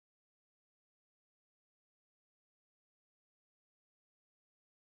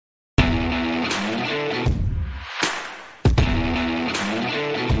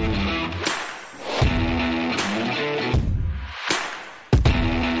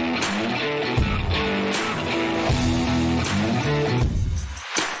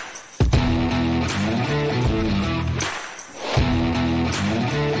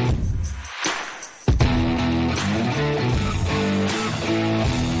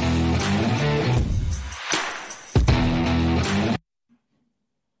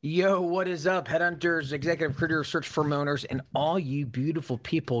Yo, what is up, Headhunters, executive recruiter, search firm owners, and all you beautiful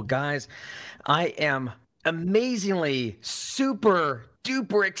people, guys? I am amazingly super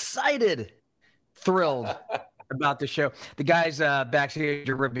duper excited, thrilled about the show. The guys backstage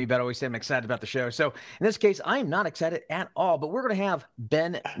are ripping me about always say I'm excited about the show. So in this case, I am not excited at all, but we're going to have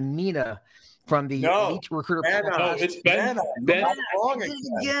Ben Mena from the Elite Recruiter Mena. Podcast. No, it's Ben. Ben.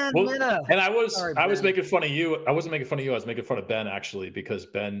 Again, Well, Mena. and I was Ben. making fun of you. I wasn't making fun of you. I was making fun of Ben actually, because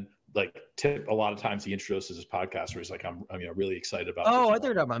Ben, like, a lot of times he introduces his podcast where he's like, I'm really excited about. Oh, I thought you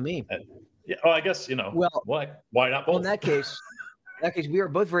were talking about me. And, yeah. Oh, I guess Well, why not both? Well, in that case, we are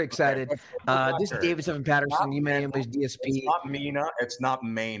both very excited. This is David Seven Patterson. You may know his DSP. It's not Mena. It's not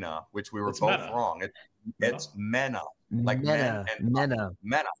Mena, which we were both Mena. wrong. It's Mena. Like Mena.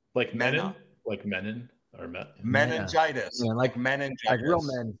 Like Mena. Menin or meningitis. Yeah, like meningitis. Like real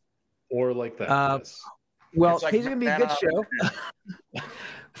men. Or like that. Yes. Well, It's like it's going to be a good show.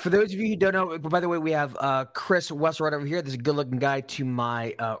 For those of you who don't know, by the way, we have Chris Wessel right over here. This is a good-looking guy to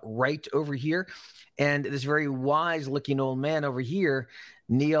my right over here. And this very wise-looking old man over here,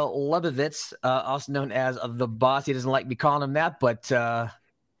 Neil Lebovitz, also known as the boss. He doesn't like me calling him that, but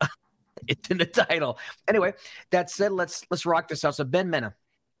it's in the title. Anyway, that said, let's rock this out. So Ben Mena.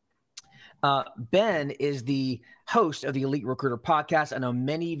 Ben is the host of the Elite Recruiter Podcast. I know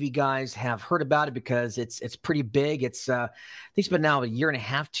many of you guys have heard about it because it's pretty big. It's I think it's been now a year and a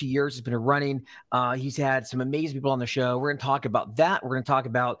half, 2 years it's been running. He's had some amazing people on the show. We're going to talk about that. We're going to talk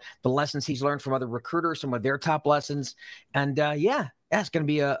about the lessons he's learned from other recruiters, some of their top lessons, and it's going to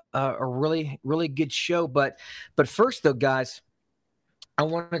be a really, really good show. But first, though, guys, I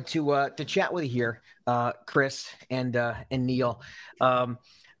wanted to chat with you here, Chris and Neil.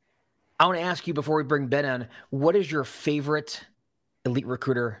 I want to ask you before we bring Ben on, what is your favorite Elite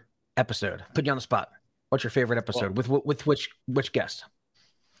Recruiter episode? Put you on the spot. What's your favorite episode? With which guest?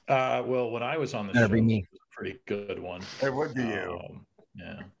 Well, when I was on the show, it was a pretty good one. It would be you.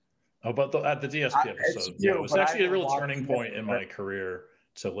 Yeah. Oh, but at the DSP episode, it was actually a real turning point in my career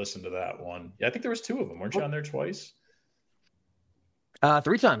to listen to that one. Yeah, I think there was two of them. Weren't you on there twice?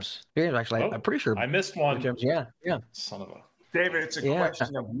 3 times. Yeah, actually, I'm pretty sure I missed one. Yeah. Son of a. David, it's a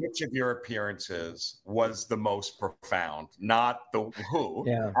question of which of your appearances was the most profound, not the who.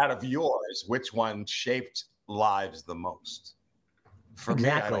 Yeah. Out of yours, which one shaped lives the most? For me,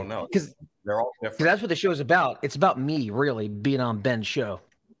 I don't know. Because they're all different. That's what the show is about. It's about me, really, being on Ben's show.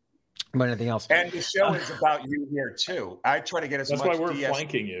 More than anything else. And the show is about you here, too. I try to get as much DSP. That's why we're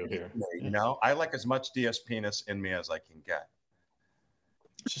flanking you here. You know, I like as much DSP-ness in me as I can get.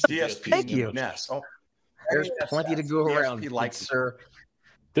 Just DSP-ness. Oh. There's plenty to go around, sir.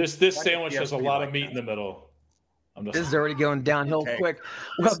 This sandwich has a lot of meat in the middle. This is already going downhill quick.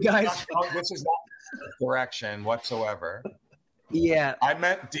 Well, guys, this is not direction whatsoever. Yeah, I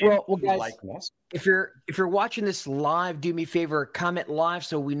meant well, guys, likeness. If you're watching this live, do me a favor, comment live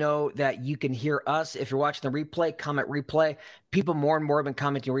so we know that you can hear us. If you're watching the replay, comment replay. People more and more have been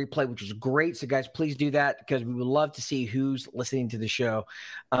commenting replay, which is great. So, guys, please do that because we would love to see who's listening to the show.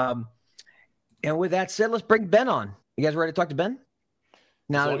 And with that said, let's bring Ben on. You guys ready to talk to Ben?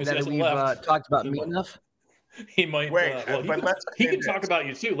 Now that we've talked about me enough? He might. He can talk about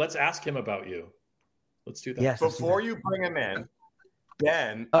you too. Let's ask him about you. Let's do that. Yes, before you bring him in,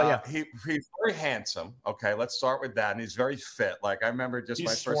 Ben, he's very handsome. Okay, let's start with that. And he's very fit. Like I remember my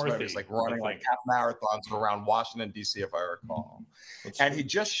first time, he was like running like half marathons around Washington, D.C., if I recall. And he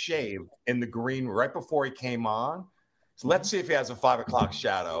just shaved in the green right before he came on. So let's see if he has a 5 o'clock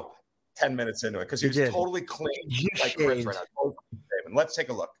shadow. 10 minutes into it because he was totally clean. Like Chris right now. Let's take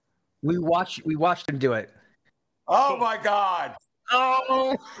a look. We watched him do it. Oh my God!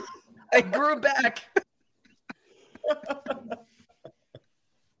 Oh, I grew back.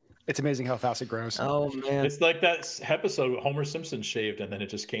 It's amazing how fast it grows. Oh man, it's like that episode Homer Simpson shaved and then it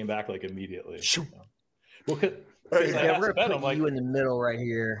just came back like immediately. Well, we're gonna put you in the middle right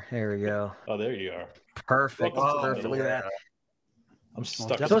here. There we go. Oh, there you are. Perfect. Perfect. Look at that. I'm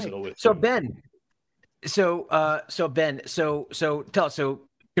stuck in the middle with you. Ben. So tell us. So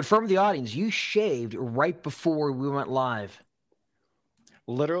confirm the audience. You shaved right before we went live.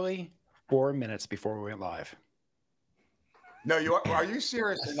 Literally 4 minutes before we went live. No, are you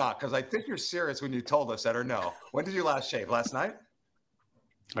serious or not? Because I think you're serious when you told us that or no. When did you last shave? Last night?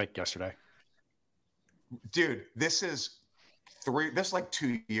 Like yesterday. Dude, this is like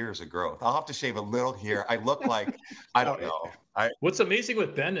 2 years of growth. I'll have to shave a little here. I look like I don't know. What's amazing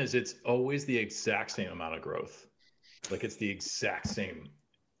with Ben is it's always the exact same amount of growth. Like it's the exact same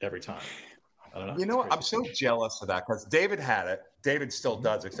every time. I don't know. You know what? I'm so jealous of that because David had it. David still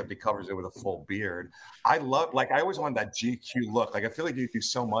does, except he covers it with a full beard. I always wanted that GQ look. Like, I feel like you do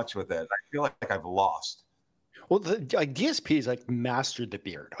so much with it. I feel like I've lost. Well, DSP's like mastered the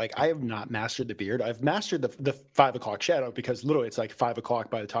beard. Like, I have not mastered the beard. I've mastered the 5 o'clock shadow because literally it's like 5 o'clock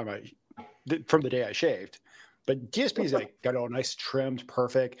by the time from the day I shaved. But DSP's like got it all nice, trimmed,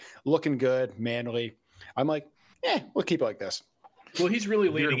 perfect, looking good, manly. I'm like, we'll keep it like this. Well, he's really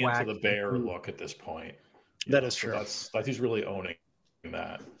leaning into the bear look at this point. That is true. That's he's really owning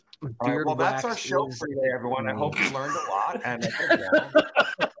that. All right, well, that's our show for today, everyone. I hope you learned a lot. And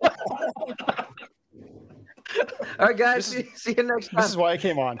all right, guys. See you next time. This is why I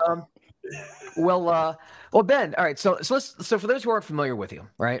came on. Well, Ben. All right. So for those who aren't familiar with you,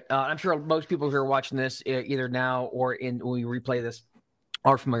 right? I'm sure most people who are watching this either now or when we replay this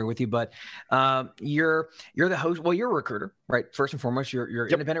are familiar with you, but you're the host. Well, you're a recruiter, right? First and foremost, you're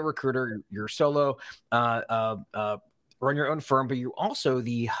an independent recruiter. You're solo, run your own firm, but you're also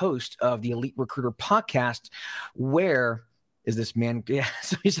the host of the Elite Recruiter podcast. Where is this man? Yeah,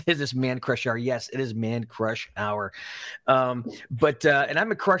 so he says this Man Crush Hour. Yes, it is Man Crush Hour. But and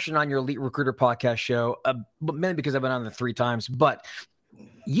I'm a crushing on your Elite Recruiter podcast show, but mainly because I've been on it 3 times, but.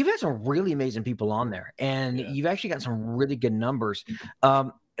 You've had some really amazing people on there, and you've actually got some really good numbers.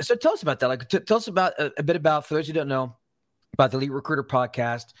 So tell us about that. Like, tell us about a bit about, for those who don't know, about the Elite Recruiter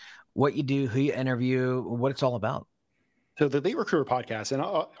podcast, what you do, who you interview, what it's all about. So the Elite Recruiter podcast, and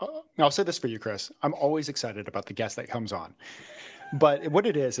I'll say this for you, Chris. I'm always excited about the guest that comes on. But what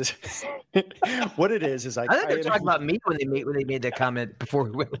it is like, I think they're talking about me when they made that comment before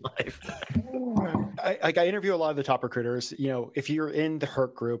we went live. I interview a lot of the top recruiters. You know, if you're in the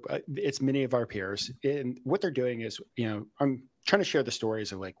HERC group, it's many of our peers, and what they're doing is, I'm trying to share the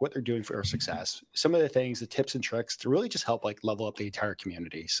stories of like what they're doing for our success, some of the things, the tips and tricks to really just help like level up the entire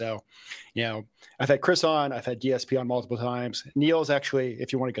community. So, I've had Chris on, I've had DSP on multiple times. Neil's actually,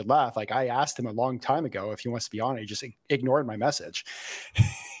 if you want a good laugh, like I asked him a long time ago if he wants to be on, he just ignored my message.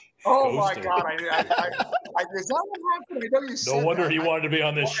 Oh my God! Is that what happened? I know you said no wonder that. He wanted to be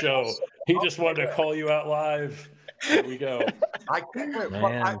on this show. He just wanted to call you out live. Here we go. I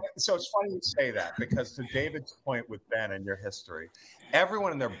can't. So it's funny you say that because to David's point with Ben and your history,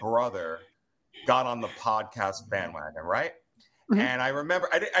 everyone and their brother got on the podcast bandwagon, right? Mm-hmm. And I remember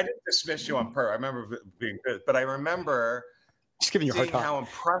I didn't dismiss you on purpose. I remember being good, but I remember just giving you a hard time. How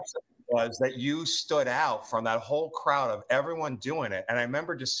impressive was that you stood out from that whole crowd of everyone doing it. And I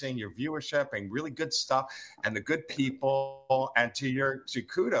remember just seeing your viewership and really good stuff and the good people. And to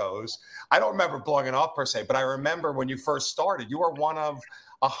kudos, I don't remember blowing it off per se, but I remember when you first started, you were one of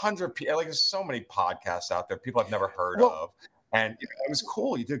 100 people. Like, there's so many podcasts out there people I've never heard of. And it was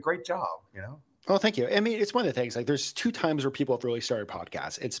cool. You did a great job, Well, thank you. I mean, it's one of the things, like there's 2 times where people have really started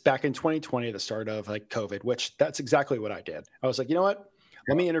podcasts. It's back in 2020, at the start of like COVID, which that's exactly what I did. I was like, you know what?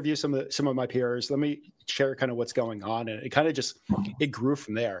 Let me interview some of my peers. Let me share kind of what's going on. And it kind of it grew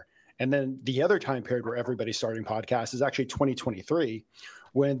from there. And then the other time period where everybody's starting podcasts is actually 2023,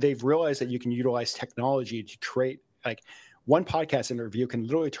 when they've realized that you can utilize technology to create like one podcast interview can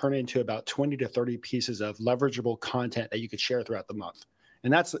literally turn into about 20 to 30 pieces of leverageable content that you could share throughout the month.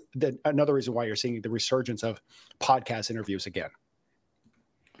 And that's another reason why you're seeing the resurgence of podcast interviews again.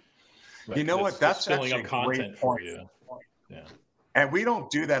 You know what? That's actually a great point. Yeah. And we don't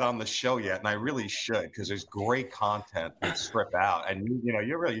do that on the show yet, and I really should, because there's great content to strip out. And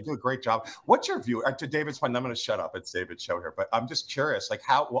you do a great job. What's your view? To David's point, I'm going to shut up. It's David's show here, but I'm just curious, like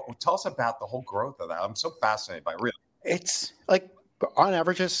tell us about the whole growth of that. I'm so fascinated by it, really. It's like on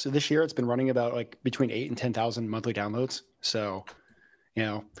average this year, it's been running about like between 8,000 and 10,000 monthly downloads. So,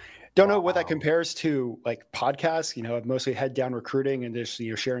 don't know what that compares to like podcasts. I've mostly head down recruiting and just,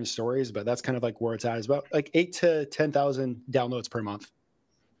 sharing stories, but that's kind of like where it's at. It's about like 8,000 to 10,000 downloads per month.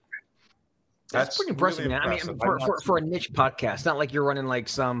 That's pretty impressive, really man. Impressive. I mean, for a niche podcast, not like you're running like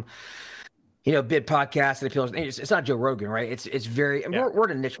some, bid podcast that appeals. It's not Joe Rogan, right? It's very. Yeah. We're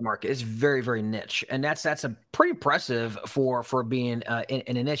in a niche market. It's very, very niche, and that's a pretty impressive for being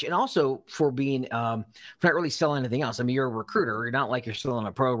in a niche, and also for being for not really selling anything else. I mean, you're a recruiter. You're not like you're selling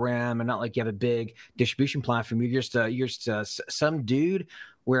a program, and not like you have a big distribution platform. You're just some dude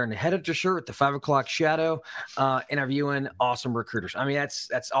wearing a Headhunters shirt with the 5 o'clock shadow, interviewing awesome recruiters. I mean,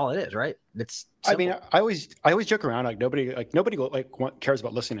 that's all it is, right? It's simple. I mean, I always joke around like nobody cares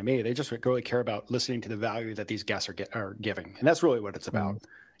about listening to me. They just really care about listening to the value that these guests are giving, and that's really what it's about. Mm-hmm.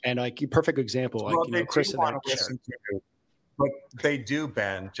 And like perfect example, like Chris and I share. But they do,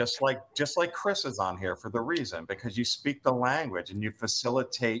 Ben, just like Chris is on here for the reason, because you speak the language and you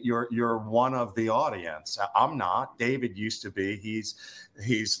facilitate. You're one of the audience. I'm not. David used to be.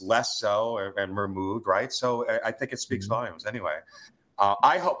 He's less so and removed, right? So I think it speaks volumes anyway.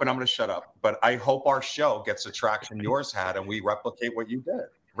 I hope, and I'm going to shut up, but I hope our show gets the traction yours had and we replicate what you did.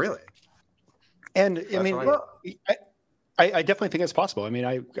 Really. And I mean, I definitely think it's possible. I mean,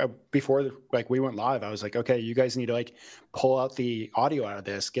 I before we went live, I was like, okay, you guys need to pull out the audio out of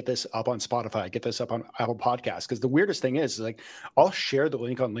this, get this up on Spotify, get this up on Apple Podcasts. Because the weirdest thing is I'll share the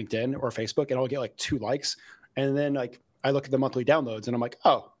link on LinkedIn or Facebook and I'll get 2 likes. And then I look at the monthly downloads and I'm like,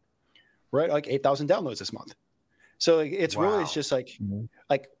 oh, we're at 8,000 downloads this month. So it's really, it's just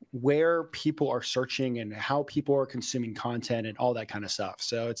where people are searching and how people are consuming content and all that kind of stuff.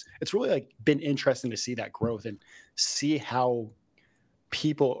 So it's really been interesting to see that growth and see how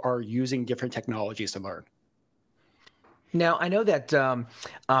people are using different technologies to learn. Now, I know that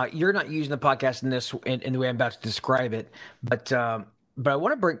you're not using the podcast in the way I'm about to describe it, but I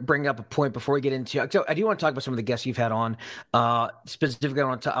want to bring up a point before we get into. So I do want to talk about some of the guests you've had on. Specifically, I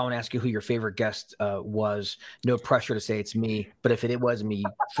want to ask you who your favorite guest was. No pressure to say it's me, but if it wasn't me,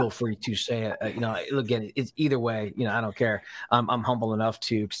 feel free to say it. Again, it's either way. I don't care. I'm humble enough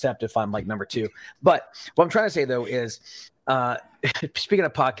to accept if I'm number 2. But what I'm trying to say though is, speaking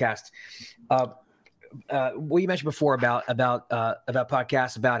of podcasts. What you mentioned before about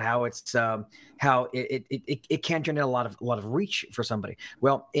podcasts, about how it's how it can generate a lot of reach for somebody.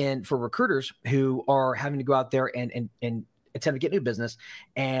 Well, and for recruiters who are having to go out there and attempt to get new business,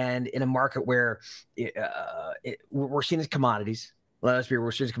 and in a market where we're seeing as commodities. Let's be real,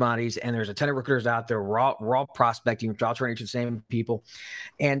 we're seeing commodities, and there's a ton of recruiters out there. We're all prospecting, we're all trying to reach the same people,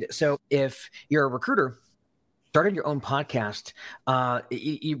 and so if you're a recruiter starting your own podcast,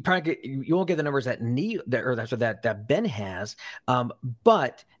 you won't get the numbers that Ben has.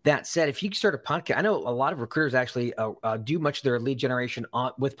 But that said, if you start a podcast, I know a lot of recruiters actually do much of their lead generation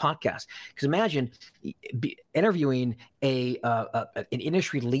with podcasts. Because imagine interviewing an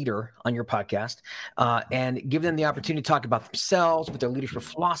industry leader on your podcast and give them the opportunity to talk about themselves, with their leadership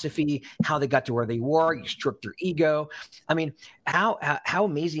philosophy, how they got to where they were. You stroke their ego. I mean, how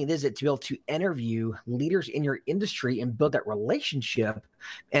amazing is it to be able to interview leaders in your industry and build that relationship?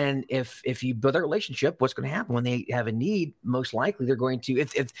 And if you build that relationship, what's going to happen when they have a need? Most likely they're going to,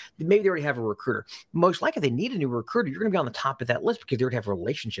 if maybe they already have a recruiter, most likely they need a new recruiter. You're going to be on the top of that list because they already have a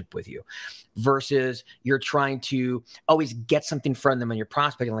relationship with you, versus you're trying to always get something from them and you're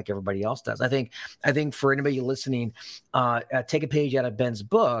prospecting like everybody else does. I think for anybody listening, take a page out of Ben's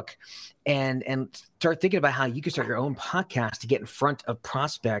book and start thinking about how you can start your own podcast to get in front of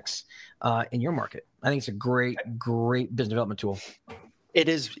prospects in your market. I think it's a great business development tool. It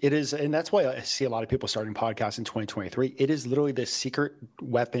is. And that's why I see a lot of people starting podcasts in 2023. It is literally the secret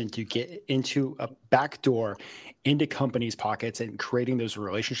weapon to get into a backdoor into companies' pockets and creating those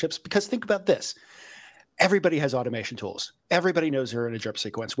relationships. Because think about this. Everybody has automation tools. Everybody knows they're in a drip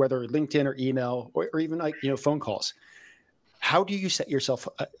sequence, whether LinkedIn or email or even phone calls. How do you set yourself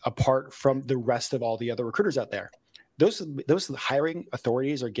apart from the rest of all the other recruiters out there? Those hiring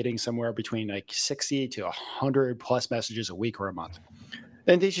authorities are getting somewhere between 60 to 100 plus messages a week or a month,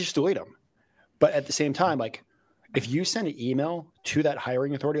 and they just delete them. But at the same time, if you send an email to that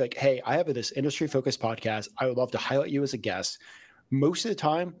hiring authority, hey, I have this industry focused podcast, I would love to highlight you as a guest. Most of the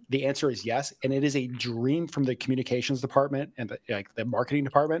time, the answer is yes, and it is a dream from the communications department and the marketing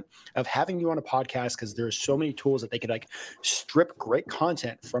department of having you on a podcast, because there's so many tools that they could strip great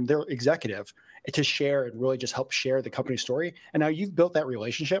content from their executive to share and really just help share the company story. And now you've built that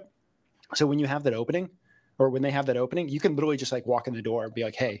relationship. So when you have that opening, or when they have that opening, you can literally just walk in the door and be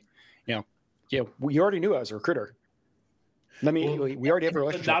like, hey, you already knew I was a recruiter. We already have a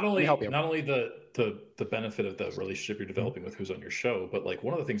relationship. Not only the benefit of the relationship you're developing with who's on your show, but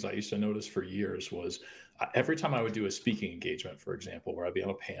one of the things I used to notice for years was every time I would do a speaking engagement, for example, where I'd be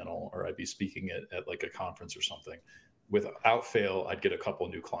on a panel or I'd be speaking at a conference or something, without fail, I'd get a couple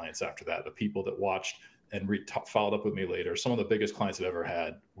of new clients after that. The people that watched and followed up with me later, some of the biggest clients I've ever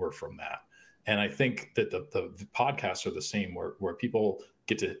had were from that. And I think that the podcasts are the same, where people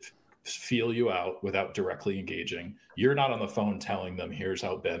get to feel you out without directly engaging. You're not on the phone telling them, here's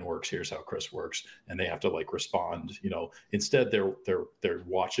how Ben works, here's how Chris works, and they have to respond. Instead they're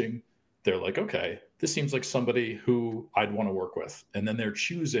watching. They're like, okay, this seems like somebody who I'd want to work with, and then they're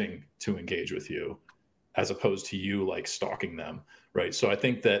choosing to engage with you as opposed to you stalking them, right? So I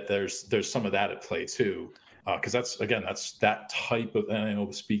think that there's some of that at play too, because that's that type of. And I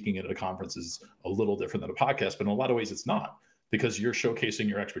know speaking at a conference is a little different than a podcast, but in a lot of ways it's not, because you're showcasing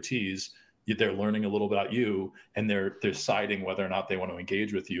your expertise. they're learning a little about you, and they're deciding whether or not they want to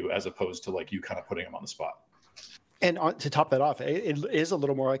engage with you, as opposed to like you kind of putting them on the spot. And to top that off, it is a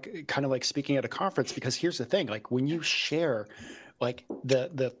little more like kind of like speaking at a conference, because here's the thing, like when you share like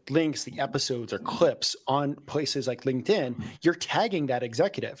the links, the episodes or clips on places like LinkedIn, you're tagging that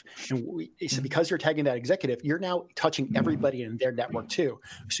executive. And so because you're tagging that executive, you're now touching everybody in their network too.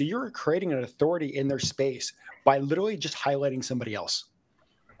 So you're creating an authority in their space by literally just highlighting somebody else.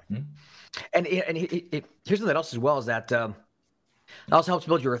 And here's something else as well, is that it also helps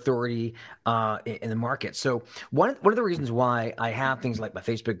build your authority in the market. So one of the reasons why I have things like my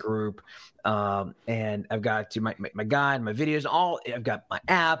Facebook group, and I've got my guide, my videos, I've got my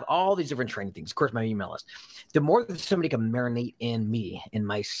app, all these different training things. Of course, my email list. The more that somebody can marinate in me,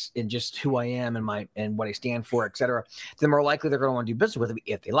 in just who I am and what I stand for, et cetera, the more likely they're going to want to do business with me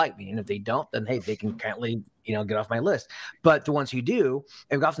if they like me. And if they don't, then hey, they can kindly get off my list. But the ones who do,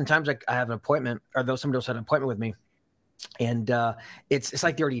 and oftentimes I have an appointment, or somebody else had an appointment with me. And it's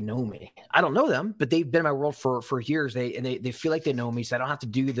like they already know me. I don't know them, but they've been in my world for years. They feel like they know me, so I don't have to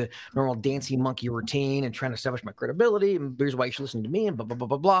do the normal dancing monkey routine and trying to establish my credibility. And here's why you should listen to me, and blah blah blah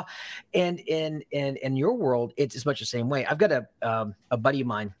blah blah. And in your world, it's as much the same way. I've got a buddy of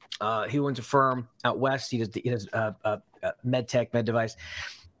mine who owns a firm out west. He does med tech, med device.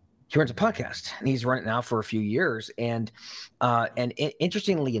 He runs a podcast, and he's run it now for a few years. And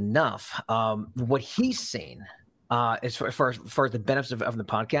interestingly enough, what he's seen, as far as the benefits of the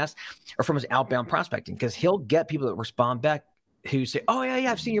podcast, are from his outbound prospecting, because he'll get people that respond back who say, "Oh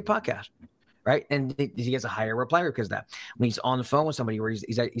yeah, I've seen your podcast," right? And he gets a higher reply rate because of that. When he's on the phone with somebody, or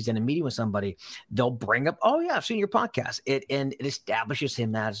he's in a meeting with somebody, they'll bring up, "Oh yeah, I've seen your podcast." It establishes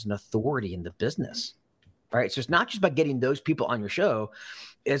him as an authority in the business, right? So it's not just about getting those people on your show.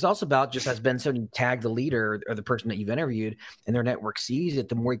 It's also about, just as Ben said, you tag the leader or the person that you've interviewed, and their network sees it.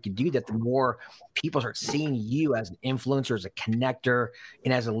 The more you can do that, the more people start seeing you as an influencer, as a connector,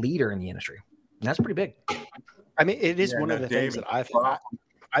 and as a leader in the industry. And that's pretty big. I mean, it is one of the things that I've go ahead.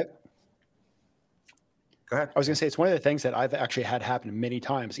 I was going to say, it's one of the things that I've actually had happen many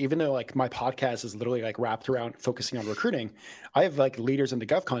times. Even though like my podcast is literally like wrapped around focusing on recruiting, I have like leaders in the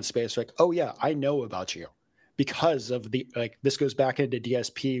GovCon space like, "Oh yeah, I know about you." Because of this goes back into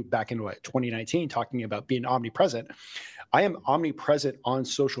DSP back in 2019, talking about being omnipresent. I am omnipresent on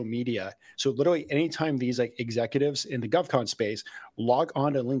social media. So literally anytime these like executives in the GovCon space log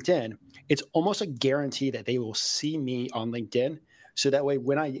on to LinkedIn, it's almost a guarantee that they will see me on LinkedIn. So that way,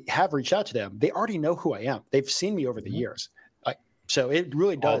 when I have reached out to them, they already know who I am. They've seen me over the years. So it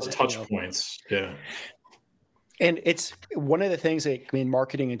really does. All the touch points. Yeah. And it's one of the things that in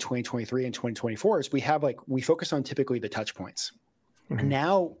marketing in 2023 and 2024 is we focus on typically the touch points. Mm-hmm.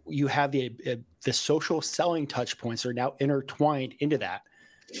 Now you have the social selling touch points are now intertwined into that.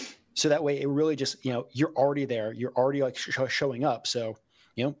 So that way it really just, you're already there. You're already like showing up. So,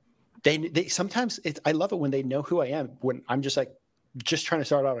 they sometimes I love it when they know who I am, when I'm just trying to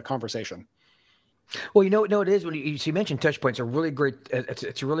start out a conversation. Well, it is when you mentioned touch points.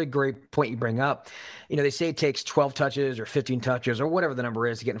 It's a really great point you bring up. They say it takes 12 touches or 15 touches or whatever the number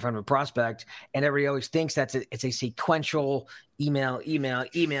is to get in front of a prospect, and everybody always thinks it's a sequential email,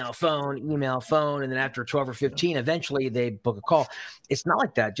 phone, and then after 12 or 15, eventually they book a call. It's not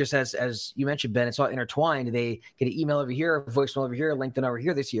like that. Just as you mentioned, Ben, it's all intertwined. They get an email over here, a voicemail over here, LinkedIn over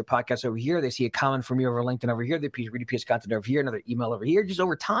here. They see your podcast over here. They see a comment from you over LinkedIn over here. They read a piece of content over here, another email over here. Just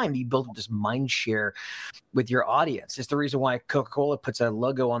over time, you build this mind share with your audience. It's the reason why Coca-Cola puts a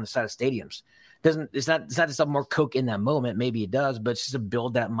logo on the side of stadiums. It's not to sell more Coke in that moment. Maybe it does, but it's just to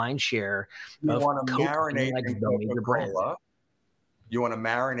build that mind share. You want to marinate in Coca-Cola. You want to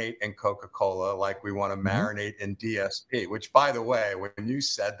marinate in Coca-Cola like we want to marinate in DSP, which, by the way, when you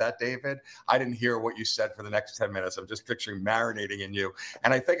said that, David, I didn't hear what you said for the next 10 minutes. I'm just picturing marinating in you.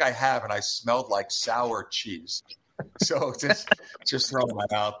 And I think I have, and I smelled like sour cheese. So just throwing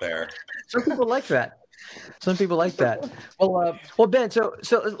that out there. Some people like that. Well, Ben, so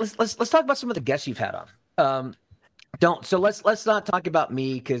let's talk about some of the guests you've had on. Let's not talk about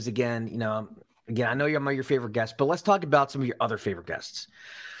me, because again, I know you're your favorite guest, but let's talk about some of your other favorite guests.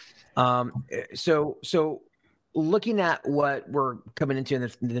 So looking at what we're coming into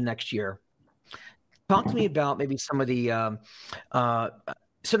in the next year, talk to me about maybe some of the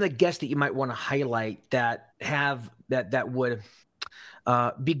guests that you might want to highlight that would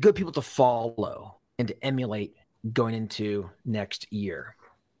be good people to follow and to emulate going into next year.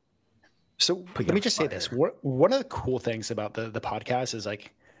 So let me just say this. One of the cool things about the podcast is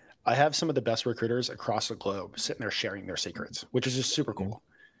like, I have some of the best recruiters across the globe sitting there sharing their secrets, which is just super cool.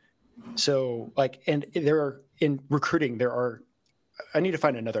 So in recruiting, there are I need to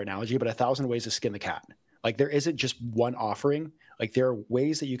find another analogy, but 1,000 ways to skin the cat. Like there isn't just one offering. Like there are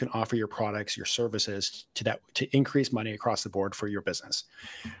ways that you can offer your products, your services to increase money across the board for your business.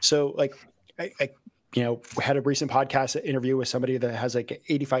 So like I had a recent podcast interview with somebody that has like an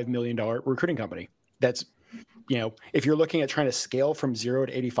 $85 million recruiting company. That's, if you're looking at trying to scale from 0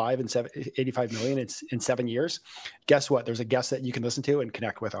 to 85 million in 7 years, guess what? There's a guest that you can listen to and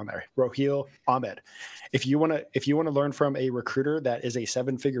connect with on there. Rohil Ahmed. If you want to learn from a recruiter that is a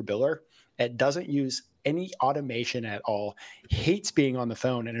 7-figure biller, that doesn't use any automation at all, hates being on the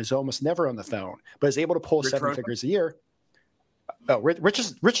phone and is almost never on the phone, but is able to pull 7 figures a year. Oh, Rich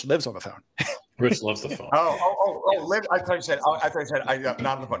lives on the phone. Rich loves the phone. Live. I thought you said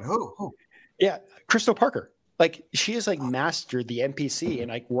not on the phone. Who? Yeah, Crystal Parker. Like she has like mastered the NPC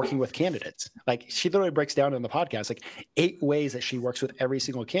and like working with candidates. Like she literally breaks down in the podcast like 8 ways that she works with every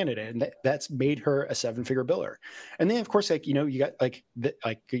single candidate, and that's made her a 7-figure biller. And then of course, like you got like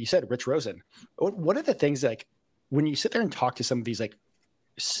you said, Rich Rosen. One of the things like when you sit there and talk to some of these like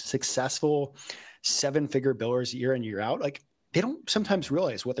successful 7-figure billers year in year out, like they don't sometimes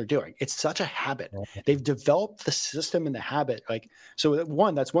realize what they're doing. It's such a habit. They've developed the system and the habit. Like, so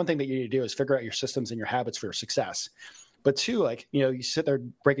that's one thing that you need to do is figure out your systems and your habits for your success. But 2, like, you sit there,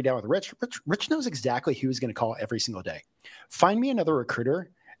 break it down with Rich. Rich knows exactly who he's going to call every single day. Find me another recruiter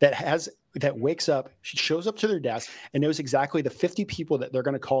that wakes up, shows up to their desk and knows exactly the 50 people that they're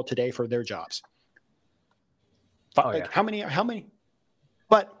going to call today for their jobs. How many?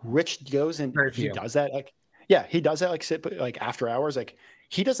 But Rich goes and he does that. Yeah, he does that like after hours. Like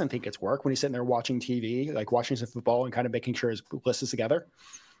he doesn't think it's work when he's sitting there watching TV, like watching some football and kind of making sure his list is together.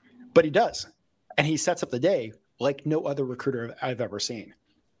 But he does. And he sets up the day like no other recruiter I've ever seen.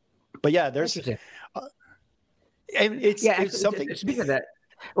 But yeah, there's it's something. Speaking of that,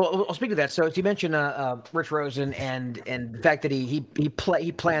 well, speaking of that, so you mentioned Rich Rosen and the fact that he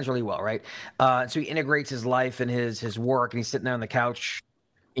plans really well, right? So he integrates his life and his work, and he's sitting there on the couch,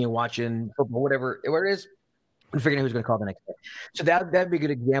 watching football, whatever it is. And figuring out who's going to call the next day. So that'd be a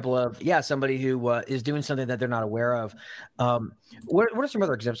good example of, somebody who is doing something that they're not aware of. What are some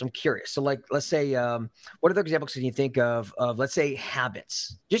other examples? I'm curious. So like, let's say, what other examples can you think of, let's say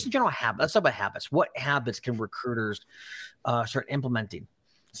habits, just in general habits. Let's talk about habits. What habits can recruiters start implementing?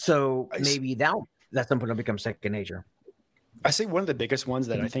 So maybe that's something that'll become second nature. I say one of the biggest ones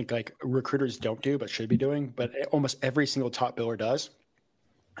that I think like recruiters don't do, but should be doing, but almost every single top biller does.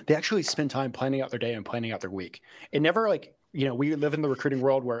 They actually spend time planning out their day and planning out their week. It never we live in the recruiting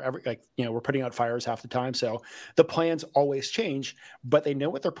world where we're putting out fires half the time. So the plans always change, but they know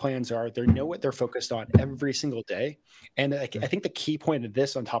what their plans are. They know what they're focused on every single day. And I think the key point of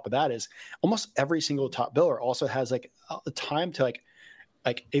this on top of that is almost every single top biller also has like a time to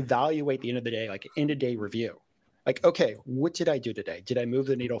like evaluate the end of the day, like end of day review. Like, okay, what did I do today? Did I move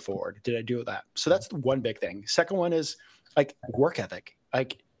the needle forward? Did I do that? So that's one big thing. Second one is like work ethic.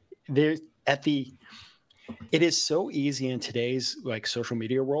 Like it is so easy in today's like social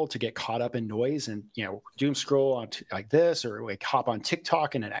media world to get caught up in noise and, doom scroll on like this or like hop on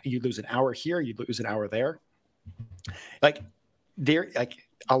TikTok and you lose an hour here, you lose an hour there. Like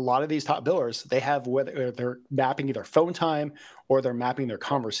a lot of these top billers, they have whether they're mapping either phone time or they're mapping their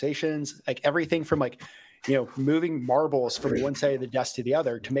conversations, like everything from like, moving marbles from one side of the desk to the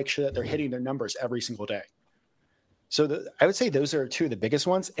other to make sure that they're hitting their numbers every single day. So I would say those are 2 of the biggest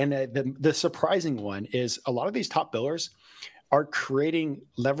ones. And the surprising one is a lot of these top billers are creating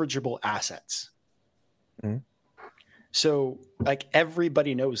leverageable assets. Mm-hmm. So like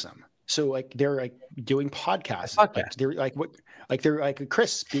everybody knows them. So like they're like doing podcasts. They're like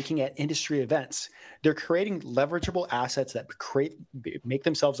Chris speaking at industry events. They're creating leverageable assets that make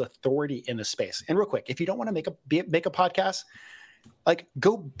themselves authority in the space. And real quick, if you don't want to make a podcast, like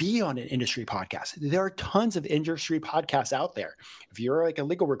go be on an industry podcast. There are tons of industry podcasts out there. If you're like a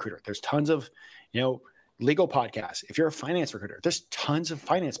legal recruiter, there's tons of, legal podcasts. If you're a finance recruiter, there's tons of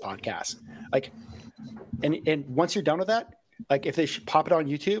finance podcasts. Like, and once you're done with that, like if they pop it on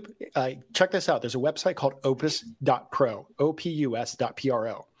YouTube, check this out. There's a website called opus.pro,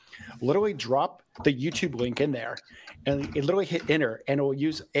 opus.pro. Literally drop the YouTube link in there and it literally hit enter and it will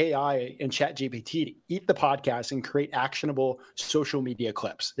use AI and ChatGPT to eat the podcast and create actionable social media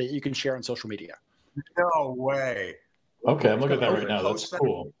clips that you can share on social media. No way. Okay, I'm looking at that right now. That's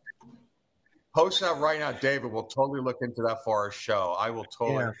cool. Post that right now, David. We'll totally look into that for our show. I will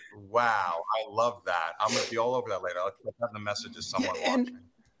totally. Yeah. Wow, I love that. I'm going to be all over that later. I'll put that in the messages. Someone watching.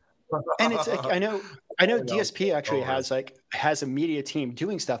 And it's like, I know DSP actually has a media team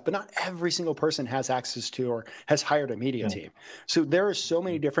doing stuff, but not every single person has access to or has hired a media team. So there are so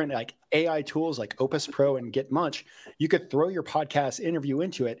many different like AI tools like Opus Pro and Get Much. You could throw your podcast interview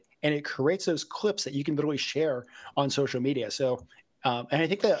into it, and it creates those clips that you can literally share on social media. So, and I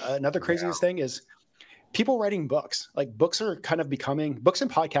think that another craziest thing is people writing books. Like books and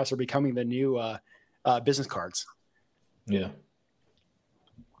podcasts are becoming the new business cards. Yeah.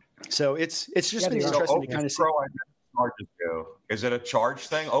 So it's just been interesting to kind of see. Is it a charge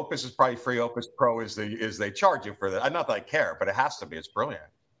thing? Opus is probably free. Opus Pro is they charge you for that. Not that I care, but it has to be. It's brilliant.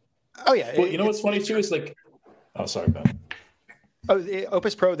 Oh yeah. Well, you know what's funny too is like, oh sorry, Ben. Oh, the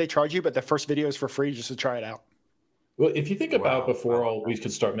Opus Pro, they charge you, but the first video is for free just to try it out. Well, if you think about before we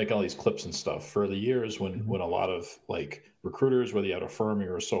could start making all these clips and stuff, for the years when a lot of like recruiters, whether you had a firm or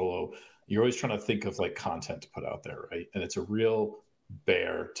you're a solo, you're always trying to think of like content to put out there, right? And it's a real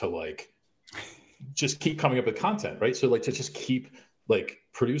bear to like just keep coming up with content, right? So like to just keep like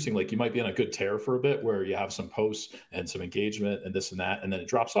producing, like you might be on a good tear for a bit where you have some posts and some engagement and this and that, and then it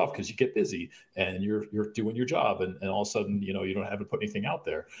drops off because you get busy and you're doing your job, and all of a sudden you don't have to put anything out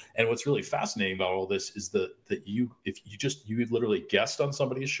there. And what's really fascinating about all this is that you literally guest on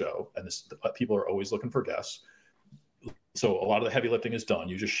somebody's show, and people are always looking for guests. So a lot of the heavy lifting is done.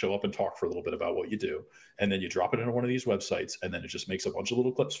 You just show up and talk for a little bit about what you do, and then you drop it into one of these websites, and then it just makes a bunch of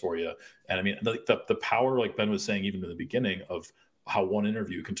little clips for you. And I mean, the power, like Ben was saying, even in the beginning, of how one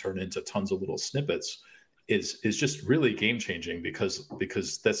interview can turn into tons of little snippets is just really game changing, because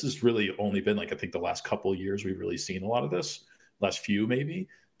this has really only been like, I think the last couple of years we've really seen a lot of this, last few maybe,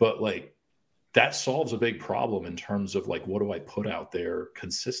 but like that solves a big problem in terms of like, what do I put out there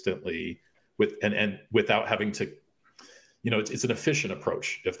consistently with, and without having to, it's an efficient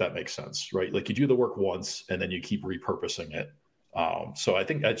approach, if that makes sense, right? Like you do the work once and then you keep repurposing it. So I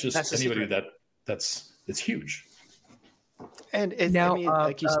think that's anybody it's huge. And now, I mean,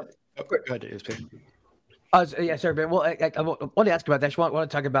 like you said, go ahead, yeah, sorry, Ben. Well, I want to ask about that. I just want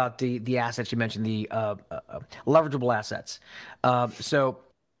to talk about the assets you mentioned, the leverageable assets. So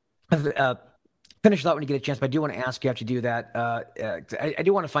finish that when you get a chance, but I do want to ask you after you do that. I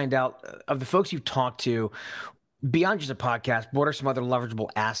do want to find out of the folks you've talked to, beyond just a podcast, what are some other leverageable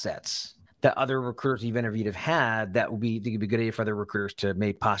assets that other recruiters you've interviewed have had that would be a good idea for other recruiters to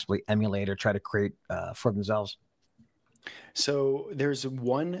maybe possibly emulate or try to create for themselves? So there's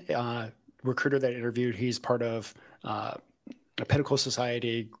one recruiter that I interviewed. He's part of a Pinnacle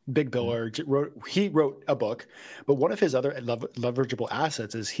Society, big biller. He wrote a book, but one of his other leverageable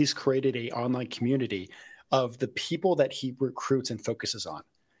assets is he's created an online community of the people that he recruits and focuses on.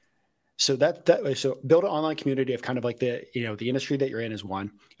 So so build an online community of kind of like the industry that you're in is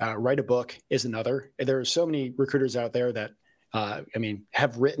one. Write a book is another. There are so many recruiters out there that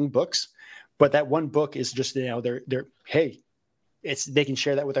have written books, but that one book is just they can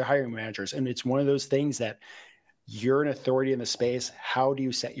share that with their hiring managers, and it's one of those things that you're an authority in the space. How do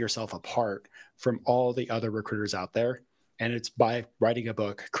you set yourself apart from all the other recruiters out there? And it's by writing a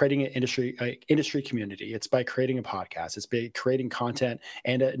book, creating an industry community. It's by creating a podcast. It's by creating content.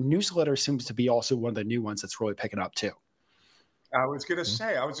 And a newsletter seems to be also one of the new ones that's really picking up too. I was going to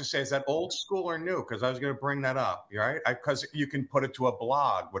say, is that old school or new? Because I was going to bring that up, right? Because you can put it to a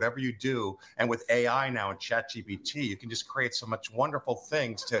blog, whatever you do. And with AI now and ChatGPT, you can just create so much wonderful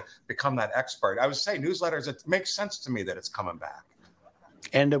things to become that expert. I would say newsletters, it makes sense to me that it's coming back.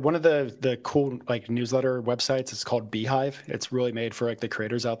 And one of the cool like newsletter websites is called Beehive. It's really made for like the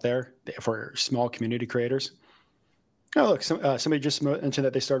creators out there, for small community creators. Oh, look, somebody just mentioned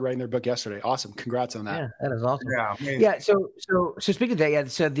that they started writing their book yesterday. Awesome. Congrats on that. Yeah, that is awesome. Yeah. Yeah. So speaking of that, yeah,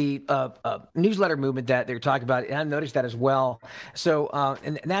 so the newsletter movement that they're talking about, and I've noticed that as well. So,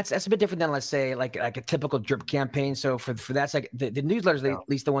 and that's a bit different than, let's say, like a typical drip campaign. So for that's like the newsletters, at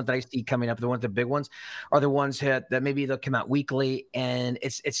least the ones that I see coming up, the big ones are the ones that maybe they'll come out weekly, and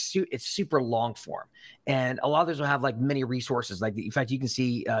it's super long form. And a lot of those will have like many resources. Like, in fact, you can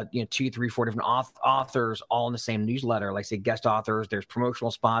see 2, 3, 4 different authors all in the same newsletter. Like, say, guest authors. There's promotional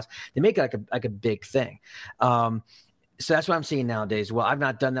spots. They make it like a big thing. So that's what I'm seeing nowadays. Well, I've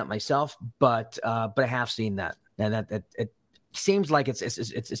not done that myself, but I have seen that, and that it seems like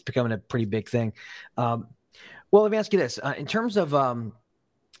it's becoming a pretty big thing. Well, let me ask you this: in terms of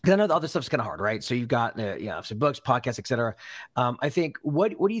because I know the other stuff's kind of hard, right? So you've got some books, podcasts, etc. I think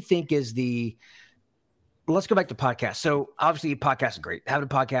what do you think is the Let's go back to podcasts. So obviously podcasts are great. Having a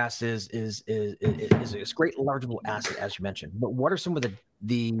podcast is a great leverageable asset, as you mentioned. But what are some of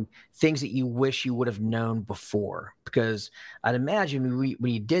the things that you wish you would have known before? Because I'd imagine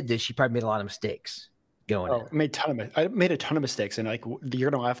when you did this, you probably made a lot of mistakes. going in. I made a ton of mistakes, and like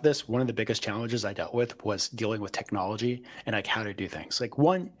you're gonna laugh at this. One of the biggest challenges I dealt with was dealing with technology and like how to do things. Like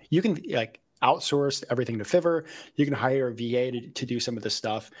one, you can like outsource everything to Fiverr. You can hire a VA to do some of this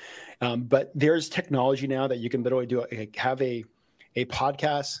stuff, but there's technology now that you can literally do like have a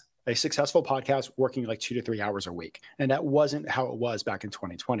podcast. A successful podcast working like 2 to 3 hours a week. And that wasn't how it was back in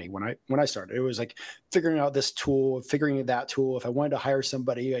 2020 when I started. It was like figuring out this tool, figuring that tool. If I wanted to hire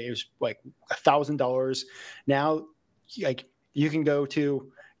somebody, it was like $1,000. Now, like you can go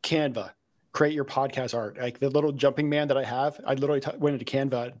to Canva, create your podcast art. Like the little jumping man that I have, I literally went into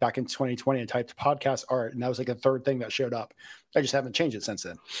Canva back in 2020 and typed podcast art. And that was like a third thing that showed up. I just haven't changed it since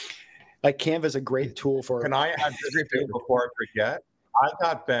then. Like Canva is a great tool for. Can I add this before I forget? I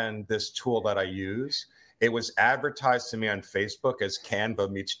got Ben this tool that I use. It was advertised to me on Facebook as Canva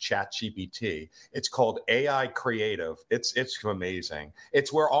meets ChatGPT. It's called AI Creative. It's amazing.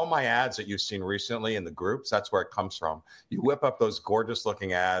 It's where all my ads that you've seen recently in the groups, that's where it comes from. You whip up those gorgeous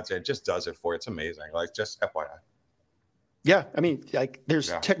looking ads and it just does it for you. It's amazing. Like just FYI. Yeah, I mean, like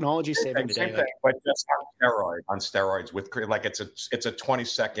there's technology saving today, thing, but just on steroids with like it's a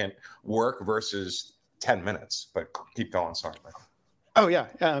 20-second work versus 10 minutes. But keep going. Sorry. Oh yeah,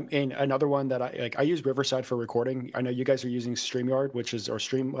 and another one that I use Riverside for recording. I know you guys are using StreamYard, or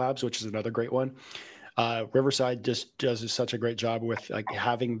Streamlabs, which is another great one. Riverside just does such a great job with like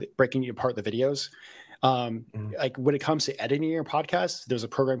breaking apart the videos. Like when it comes to editing your podcast, there's a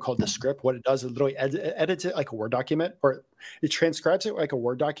program called Descript. What it does is literally edits it like a Word document, or it transcribes it like a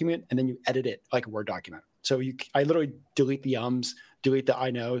Word document, and then you edit it like a Word document. So I literally delete the delete the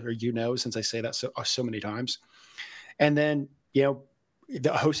I know or you know, since I say that so many times, and then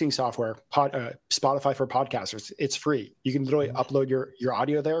the hosting software, Spotify for podcasters, it's free. You can literally upload your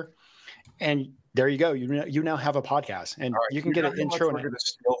audio there, and there you go. You now have a podcast, and you can get an intro. We're going to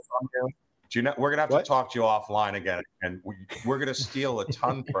steal from you. We're going to have to talk to you offline again, and we're going to steal a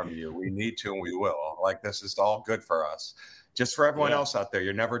ton from you. We need to, and we will. Like this is all good for us. Just for everyone else out there,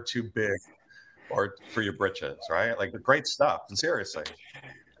 you're never too big or for your britches, right? Like the great stuff. And seriously.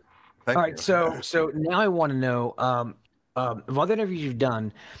 Thank you. So now I want to know. Of all the interviews you've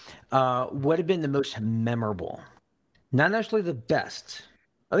done, what have been the most memorable? Not necessarily the best.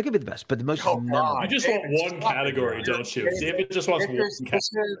 I think it'd be the best, but the most memorable. You just want one category, don't you? David just wants one category.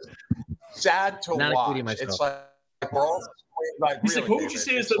 This is sad to watch. It's like we're all like. He's like, what would you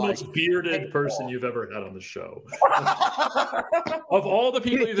say is the most bearded person you've ever had on the show? Of all the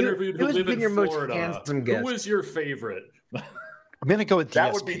people you've interviewed who live in Florida, who was your favorite? I'm gonna go with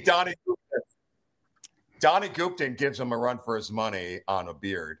that. Would be Donnie. Donnie Gupton gives him a run for his money on a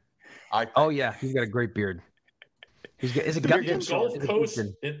beard. Oh yeah, he's got a great beard. In the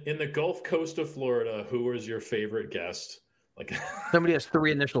Gulf Coast of Florida, who was your favorite guest? Like somebody has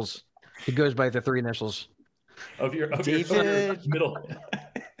 3 initials. It goes by the 3 initials of your David middle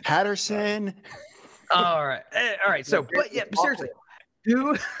Patterson. All right. So, but seriously,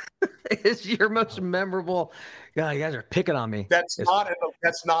 who is your most memorable? God, you guys are picking on me. That's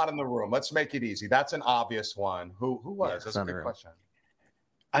not in the room. Let's make it easy. That's an obvious one. Who was? Yeah, that's a good question.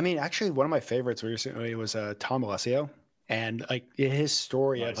 I mean, actually, one of my favorites recently was Tom Alessio, and like his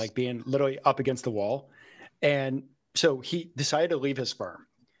story of like being literally up against the wall, and so he decided to leave his firm.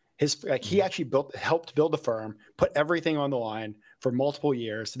 He actually helped build the firm, put everything on the line for multiple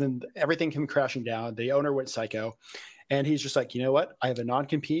years, and then everything came crashing down. The owner went psycho, and he's just like, you know what? I have a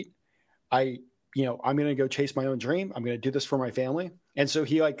non-compete. I'm going to go chase my own dream. I'm going to do this for my family. And so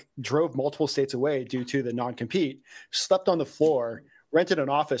he like drove multiple states away due to the non-compete, slept on the floor, rented an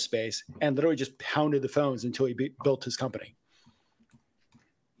office space, and literally just pounded the phones until he built his company.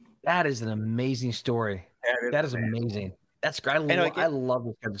 That is an amazing story. That is amazing. That's great. I love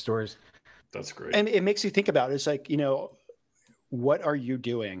those kinds of stories. That's great. And it makes you think about it. It's like, what are you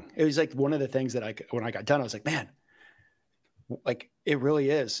doing? It was like one of the things that when I got done, I was like, man, like it really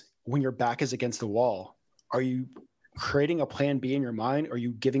is. When your back is against the wall, are you creating a plan B in your mind? Or are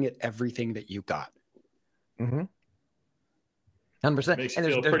you giving it everything that you got? 100%. And there's nothing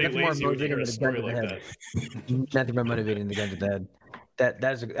more motivating than the gun to the head. Nothing more motivating than the gun to the head.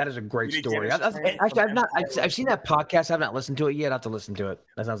 That is a great story. I've seen that podcast. I've not listened to it yet. I have to listen to it.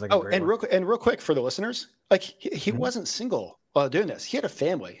 That sounds like a great one. Real quick for the listeners, like he wasn't single while doing this. He had a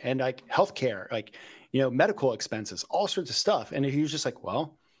family and like healthcare, like medical expenses, all sorts of stuff. And he was just like,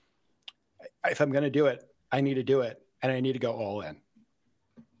 well, if I'm going to do it, I need to do it, and I need to go all in.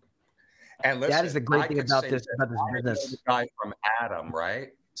 And listen, that is the great thing about this business. Guy from Adam, right?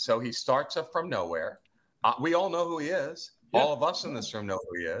 So he starts up from nowhere. We all know who he is. All of us in this room know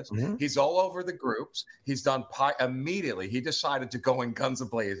who he is. Mm-hmm. He's all over the groups. He's done immediately. He decided to go in guns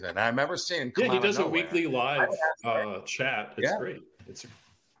a-blazing. And I remember seeing him come he does a weekly live chat. It's great. It's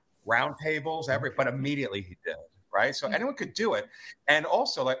round tables, but immediately he did. Right. So anyone could do it. And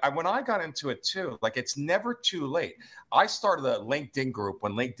also, like when I got into it too, like it's never too late. I started a LinkedIn group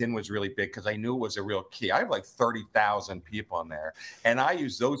when LinkedIn was really big because I knew it was a real key. I have like 30,000 people on there. And I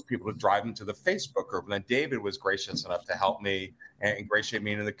used those people to drive them to the Facebook group. And then David was gracious enough to help me and ingratiate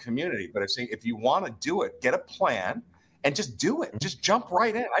me into the community. But I say, if you want to do it, get a plan and just do it. Just jump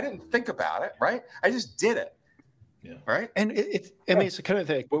right in. I didn't think about it. Right. I just did it. Yeah. Right. And it's the kind of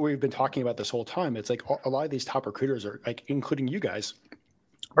thing, what we've been talking about this whole time. It's like a lot of these top recruiters are like, including you guys,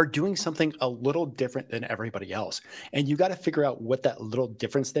 are doing something a little different than everybody else. And you got to figure out what that little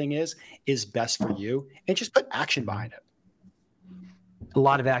difference thing is best for you and just put action behind it. A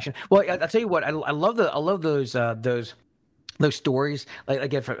lot of action. Well, I'll tell you what, I love those stories, like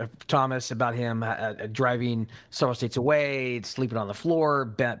again from Thomas about him driving several states away, sleeping on the floor,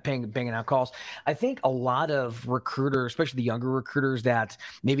 banging out calls. I think a lot of recruiters, especially the younger recruiters that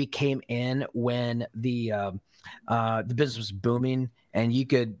maybe came in when the business was booming and you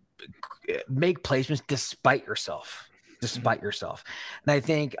could make placements despite yourself. And I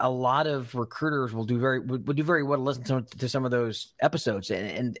think a lot of recruiters would do very well to listen to some of those episodes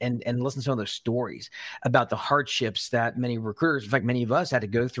and listen to some of those stories about the hardships that many recruiters, in fact, many of us had to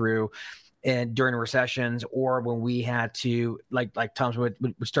go through and during recessions, or when we had to like Tom's would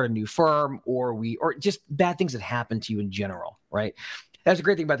start a new firm, or just bad things that happen to you in general, right? That's the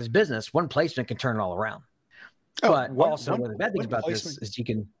great thing about this business. One placement can turn it all around. But one of the bad things about this is you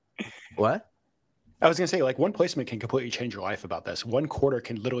can what? I was going to say, like, one placement can completely change your life about this. One quarter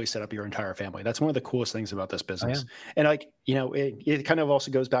can literally set up your entire family. That's one of the coolest things about this business. Oh, yeah. And like, it kind of also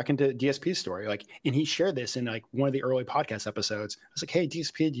goes back into DSP's story. Like, and he shared this in like one of the early podcast episodes. I was like, hey,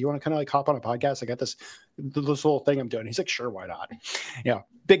 DSP, do you want to kind of like hop on a podcast? I got this whole thing I'm doing. He's like, sure, why not?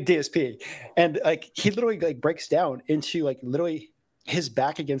 Big DSP. And like, he literally like breaks down into like literally his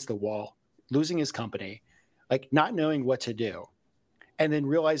back against the wall, losing his company, like not knowing what to do. And then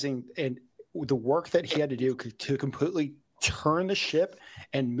realizing the work that he had to do to completely turn the ship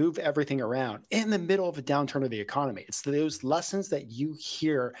and move everything around in the middle of a downturn of the economy. It's those lessons that you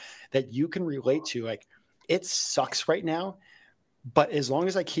hear that you can relate to. Like, it sucks right now, but as long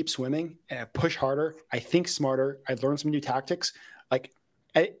as I keep swimming and I push harder, I think smarter, I learn some new tactics. Like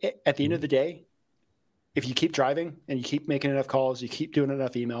at the end of the day, if you keep driving and you keep making enough calls, you keep doing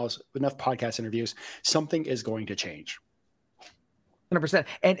enough emails, enough podcast interviews, something is going to change. 100%.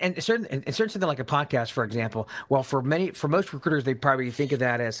 And certain something like a podcast, for example, well, for most recruiters, they probably think of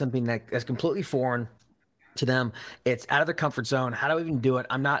that as something that's completely foreign to them. It's out of their comfort zone. How do I even do it?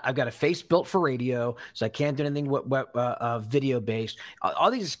 I've got a face built for radio, so I can't do anything video based. All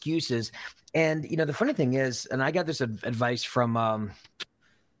these excuses. And the funny thing is, and I got this advice from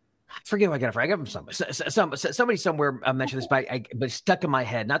I forget who I got it from. I got it from somebody somewhere mentioned this, but it's stuck in my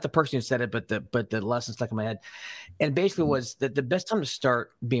head. Not the person who said it, but the lesson stuck in my head. And basically was that the best time to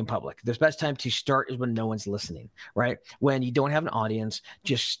start being public, the best time to start is when no one's listening, right? When you don't have an audience,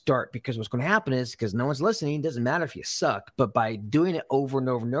 just start, because what's going to happen is, because no one's listening, it doesn't matter if you suck, but by doing it over and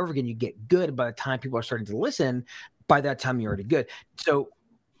over and over again, you get good. And by the time people are starting to listen, by that time you're already good. So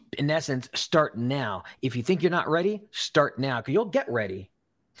in essence, start now. If you think you're not ready, start now, because you'll get ready.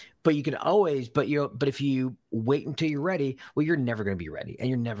 But you can always, but if you wait until you're ready, well, you're never going to be ready, and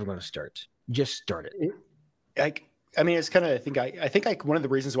you're never going to start. Just start it. It's kind of, I think one of the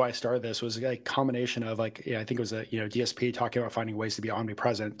reasons why I started this was a combination of I think it was DSP talking about finding ways to be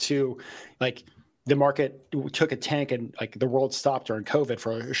omnipresent. Two, like the market took a tank and like the world stopped during COVID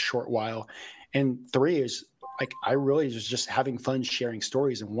for a short while. And three is like, I really was just having fun sharing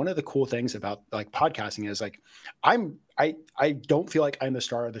stories. And one of the cool things about like podcasting is like, I don't feel like I'm the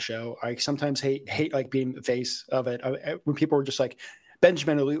star of the show. I sometimes hate like being the face of it. When people are just like,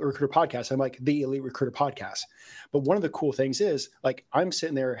 Benjamin Elite Recruiter Podcast, I'm like, the Elite Recruiter Podcast. But one of the cool things is like, I'm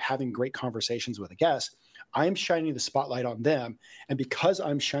sitting there having great conversations with a guest. I'm shining the spotlight on them. And because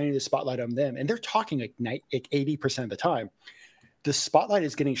I'm shining the spotlight on them, and they're talking like 80% of the time, the spotlight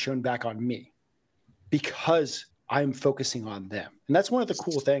is getting shown back on me because I'm focusing on them. And that's one of the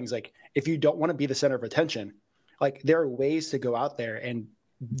cool things. Like, if you don't want to be the center of attention, like there are ways to go out there and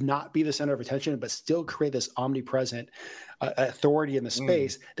not be the center of attention, but still create this omnipresent authority in the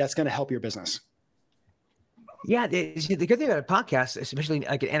space that's going to help your business. Yeah, the good thing about a podcast, especially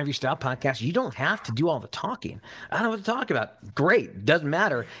like an interview style podcast, you don't have to do all the talking. I don't know what to talk about. Great, doesn't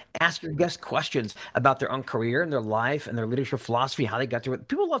matter. Ask your guests questions about their own career and their life and their leadership philosophy, how they got through it.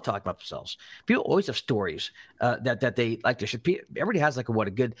 People love talking about themselves. People always have stories that they like to share. Everybody has like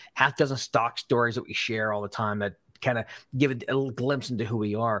a good half dozen stock stories that we share all the time that kind of give a little glimpse into who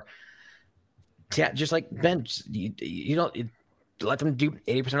we are. Yeah, just like Ben, you don't. Let them do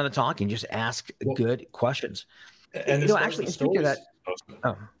 80% of the talking. Just ask good questions. And actually, speaking of that,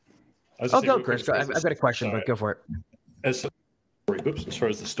 go, Chris. I've got a question, but go for it. As far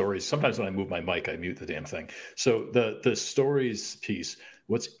as the stories, sometimes when I move my mic, I mute the damn thing. So the stories piece,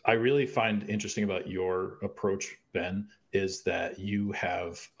 what I really find interesting about your approach, Ben, is that you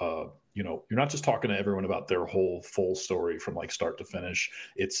have you're not just talking to everyone about their whole full story from like start to finish.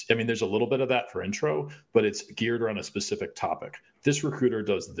 There's a little bit of that for intro, but it's geared around a specific topic. This recruiter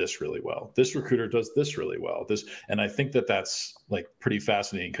does this really well. This recruiter does this really well. And I think that's like pretty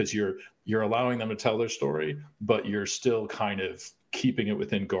fascinating because you're allowing them to tell their story, but you're still kind of keeping it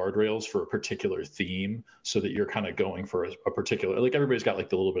within guardrails for a particular theme so that you're kind of going for a particular, like everybody's got like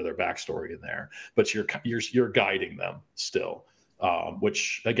the little bit of their backstory in there, but you're guiding them still.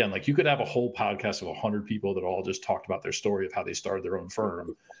 Which again, like you could have a whole podcast of 100 people that all just talked about their story of how they started their own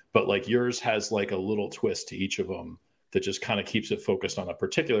firm, but like yours has like a little twist to each of them that just kind of keeps it focused on a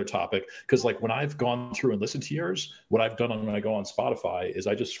particular topic. Because like when I've gone through and listened to yours, what I've done when I go on Spotify is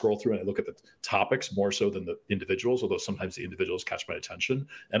I just scroll through and I look at the topics more so than the individuals, although sometimes the individuals catch my attention.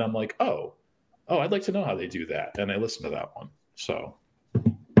 And I'm like, oh, I'd like to know how they do that. And I listen to that one. So.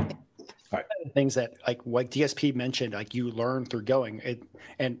 All right. Things that like DSP mentioned, like you learn through going it,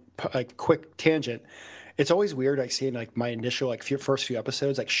 and like quick tangent. It's always weird, like seeing like my initial like first few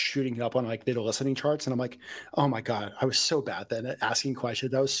episodes, like shooting up on like the listening charts. And I'm like, oh my God, I was so bad then at asking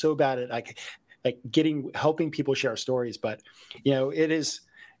questions. I was so bad at like helping people share stories. But, it is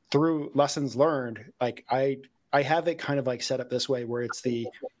through lessons learned. Like I have it kind of like set up this way where it's the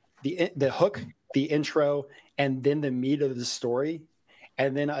hook, the intro, and then the meat of the story.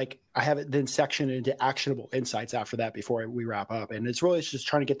 And then I have it then sectioned into actionable insights after that before we wrap up. And it's really just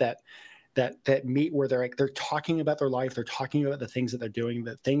trying to get that meat where they're talking about their life. They're talking about the things that they're doing,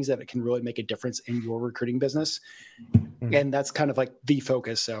 the things that can really make a difference in your recruiting business. Mm-hmm. And that's kind of like the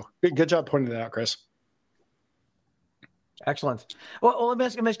focus. So good job pointing that out, Chris. Excellent. Well, let me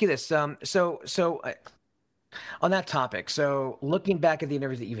ask you this. So on that topic, so looking back at the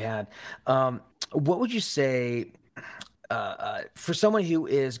interviews that you've had, what would you say, for someone who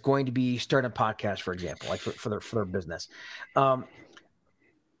is going to be starting a podcast, for example, like for their business,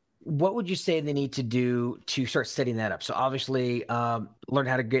 what would you say they need to do to start setting that up? So obviously, learn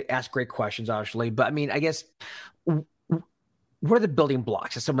how to ask great questions, obviously, but I guess what are the building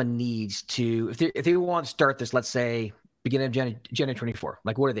blocks that someone needs to, if they want to start this, let's say beginning of January 24,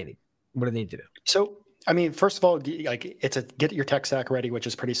 like what do they need? What do they need to do? So, first of all, like get your tech stack ready, which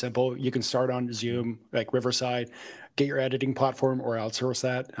is pretty simple. You can start on Zoom, like Riverside, get your editing platform or outsource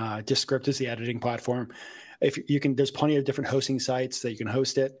that. Descript is the editing platform. If you can, there's plenty of different hosting sites that you can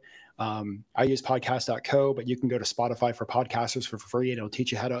host it. I use podcast.co, but you can go to Spotify for podcasters for free. And it'll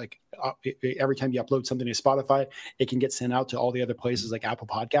teach you how to every time you upload something to Spotify, it can get sent out to all the other places like Apple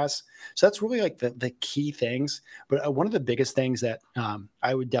Podcasts. So that's really like the key things. But one of the biggest things that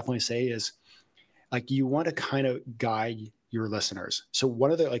I would definitely say is like you want to kind of guide your listeners. So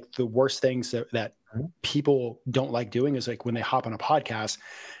one of the worst things that people don't like doing is like when they hop on a podcast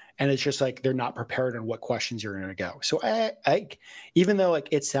and it's just like they're not prepared on what questions you're going to go. So I even though like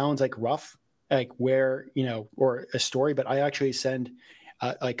it sounds like rough, like where, or a story, but I actually send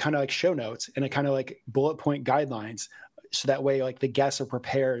like kind of like show notes and a kind of like bullet point guidelines. So that way, like the guests are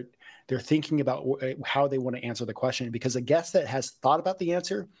prepared. They're thinking about how they want to answer the question, because a guest that has thought about the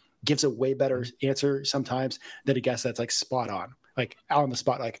answer gives a way better answer sometimes than a guest that's like spot on, like out on the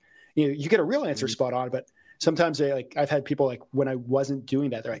spot. Like, you get a real answer spot on, but sometimes I've had people like when I wasn't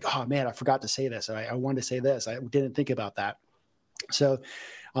doing that, they're like, oh man, I forgot to say this. I wanted to say this. I didn't think about that. So,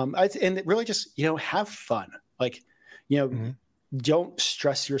 and really just, have fun. Like, don't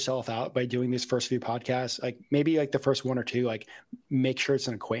stress yourself out by doing these first few podcasts. Like maybe like the first one or two, like make sure it's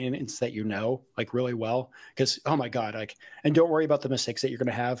an acquaintance that like really well. Cause oh my God, like, and don't worry about the mistakes that you're going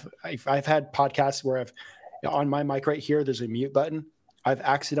to have. I've had podcasts where on my mic right here, there's a mute button. I've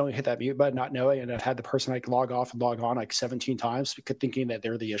accidentally hit that mute button, not knowing, and I've had the person like log off and log on like 17 times thinking that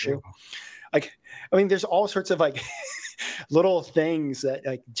they're the issue. Like, there's all sorts of like little things that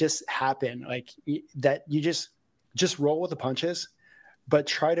like just happen, like that you just roll with the punches, but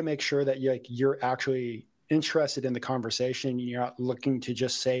try to make sure that you're actually interested in the conversation. You're not looking to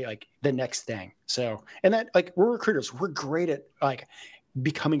just say like the next thing. So, and that like we're recruiters, we're great at like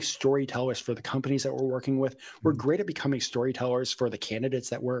becoming storytellers for the companies that we're working with. We're great at becoming storytellers for the candidates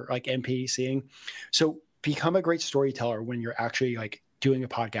that we're like NPCing. So become a great storyteller when you're actually like doing a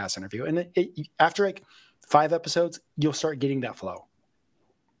podcast interview. And after like 5 episodes, you'll start getting that flow.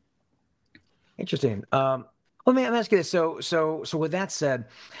 Interesting. Let me ask you this. So with that said,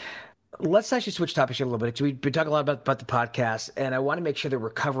 let's actually switch topics here a little bit. We talk a lot about the podcast, and I want to make sure that we're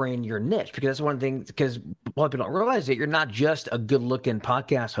covering your niche, because that's one thing, because a lot of people don't realize that you're not just a good-looking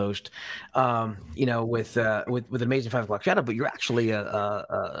podcast host, with an amazing 5 o'clock shadow, but you're actually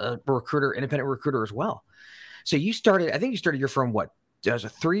a recruiter, independent recruiter as well. So I think you started your firm, what? Was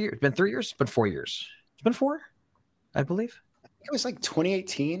it 3 years? It's been 3 years? It's been 4 years. It's been 4, I believe. It was like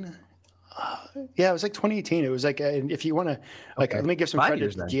 2018. Yeah, it was like 2018. It was like, if you want to, like, let me give some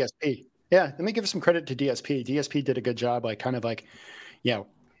credit to DSP. Yeah, let me give some credit to DSP. DSP did a good job, like, kind of like,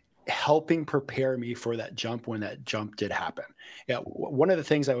 helping prepare me for that jump when that jump did happen. Yeah, one of the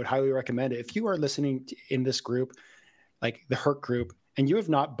things I would highly recommend, if you are listening in this group, like the Herc group, and you have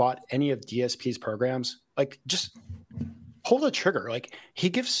not bought any of DSP's programs, like, just pull the trigger. Like, he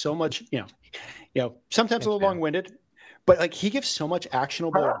gives so much, sometimes a little long-winded, but like he gives so much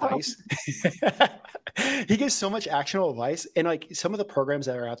actionable advice. He gives so much actionable advice, and like some of the programs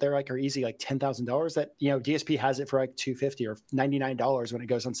that are out there like are easy, like $10,000. That DSP has it for like $250 or $99 when it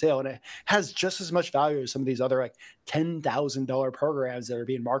goes on sale, and it has just as much value as some of these other like $10,000 programs that are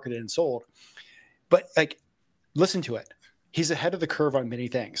being marketed and sold. But like, listen to it. He's ahead of the curve on many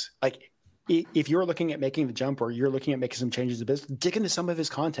things. Like, if you're looking at making the jump, or you're looking at making some changes to business, dig into some of his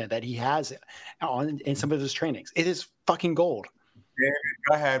content that he has in some of his trainings. It is fucking gold. David,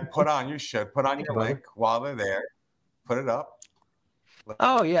 go ahead. You should put on your link while they're there. Put it up.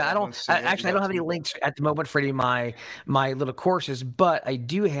 Oh yeah, I don't have any links at the moment for any of my little courses, but I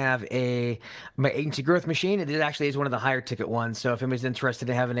do have my agency growth machine. It actually is one of the higher ticket ones. So if anybody's interested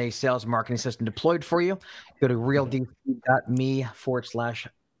in having a sales marketing system deployed for you, go to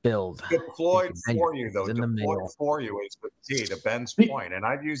realdc.me/build. Deployed for you, though. Deployed for you is the key to Ben's point. And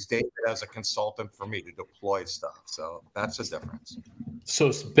I've used David as a consultant for me to deploy stuff. So that's the difference.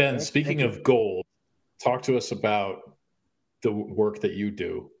 So Ben, speaking of gold, talk to us about the work that you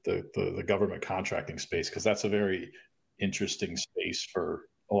do, the government contracting space, because that's a very interesting space for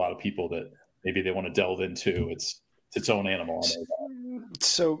a lot of people that maybe they want to delve into. It's its own animal.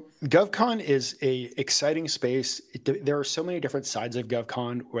 So GovCon is a exciting space. There are so many different sides of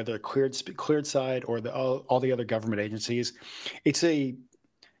GovCon, whether cleared side or all the other government agencies. It's an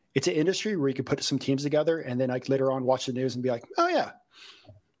industry where you can put some teams together and then like later on watch the news and be like, oh yeah,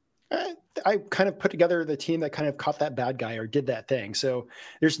 I kind of put together the team that kind of caught that bad guy or did that thing. So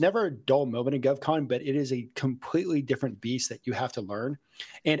there's never a dull moment in GovCon, but it is a completely different beast that you have to learn.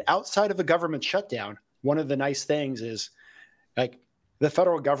 And outside of a government shutdown, one of the nice things is like the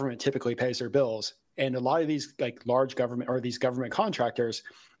federal government typically pays their bills. And a lot of these like large government or these government contractors,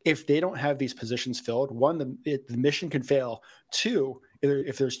 if they don't have these positions filled, one, the mission can fail. Two,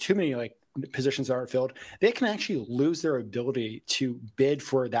 if there's too many like positions that aren't filled, they can actually lose their ability to bid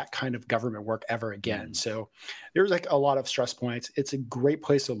for that kind of government work ever again. So there's like a lot of stress points. It's a great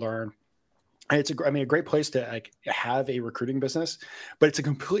place to learn. And it's a great place to like have a recruiting business, but it's a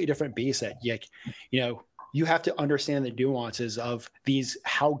completely different beast that you have to understand the nuances of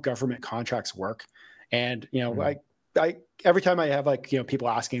how government contracts work. And, I every time I have like, people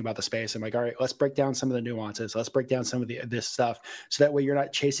asking about the space, I'm like, all right, let's break down some of the nuances. Let's break down some of this stuff. So that way you're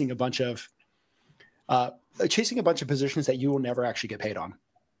not chasing a bunch of positions that you will never actually get paid on.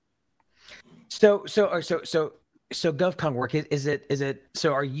 So GovCon work, is it,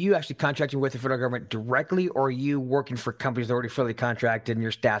 so are you actually contracting with the federal government directly, or are you working for companies that are already fully contracted and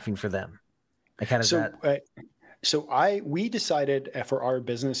you're staffing for them? Like, how does that? We decided for our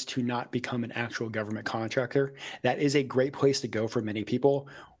business to not become an actual government contractor. That is a great place to go for many people.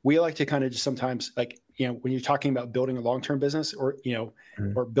 We like to kind of just sometimes like, when you're talking about building a long-term business or,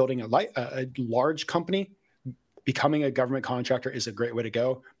 or building a large company, becoming a government contractor is a great way to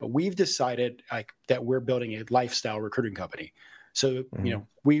go. But we've decided like that we're building a lifestyle recruiting company. So,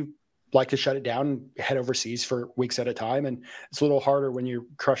 we like to shut it down and head overseas for weeks at a time. And it's a little harder when you're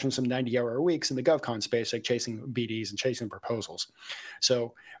crushing some 90-hour weeks in the GovCon space, like chasing BDs and chasing proposals.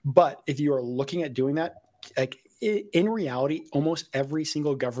 So, but if you are looking at doing that, like in reality, almost every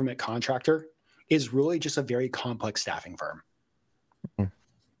single government contractor is really just a very complex staffing firm.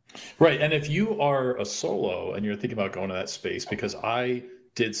 Right. And if you are a solo and you're thinking about going to that space, because I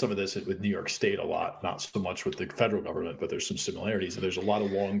did some of this with New York State a lot, not so much with the federal government, but there's some similarities. And there's a lot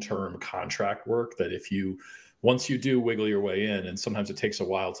of long-term contract work that once you do wiggle your way in, and sometimes it takes a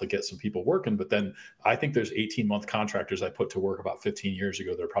while to get some people working, but then I think there's 18-month contractors I put to work about 15 years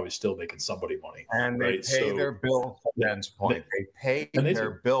ago. They're probably still making somebody money. And they pay their bills, Ben's point. They pay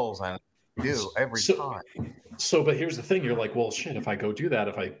their bills on every time. So, but here's the thing. You're like, well, shit, if I go do that,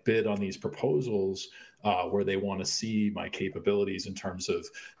 if I bid on these proposals where they want to see my capabilities in terms of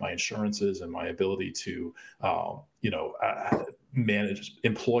my insurances and my ability to,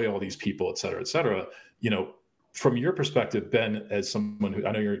 employ all these people, et cetera, from your perspective, Ben, as someone who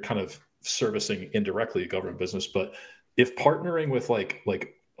I know you're kind of servicing indirectly a government business, but if partnering with like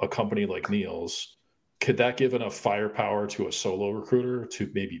a company like Neil's, could that give enough firepower to a solo recruiter to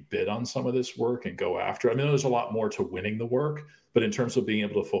maybe bid on some of this work and go after it? I mean, there's a lot more to winning the work, but in terms of being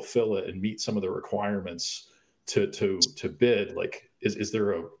able to fulfill it and meet some of the requirements to bid, like, is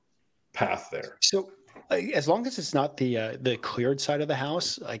there a path there? So as long as it's not the cleared side of the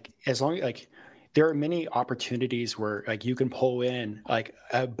house, there are many opportunities where like you can pull in like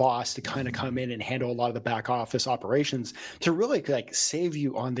a boss to kind of come in and handle a lot of the back office operations to really like save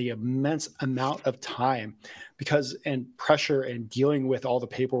you on the immense amount of time and pressure and dealing with all the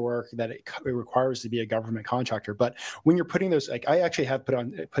paperwork that it requires to be a government contractor. But when you're putting those, like I actually have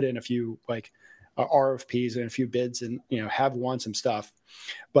put in a few like RFPs and a few bids and, have won some stuff,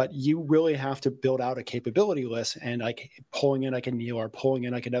 but you really have to build out a capability list, and like pulling in like a Neil or pulling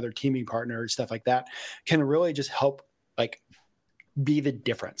in like another teaming partner and stuff like that can really just help like be the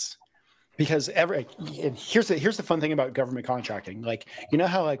difference. Because here's the fun thing about government contracting. Like,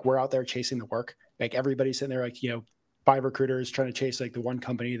 how like we're out there chasing the work, like everybody's sitting there, like, 5 recruiters trying to chase like the one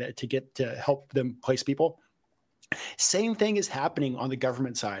company to help them place people. Same thing is happening on the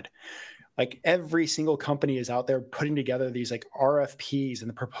government side. Like every single company is out there putting together these like RFPs and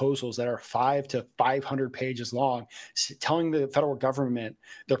the proposals that are 5 to 500 pages long, telling the federal government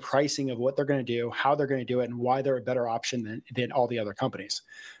the pricing of what they're going to do, how they're going to do it, and why they're a better option than all the other companies.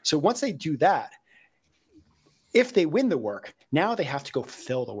 So once they do that, if they win the work, now they have to go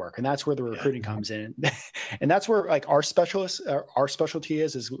fill the work. And that's where the recruiting comes in. And that's where like our specialty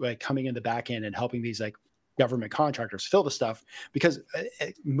is like coming in the back end and helping these like government contractors fill the stuff, because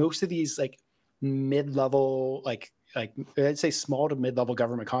most of these like mid-level, like I'd say small to mid-level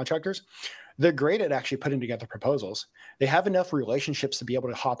government contractors, they're great at actually putting together proposals. They have enough relationships to be able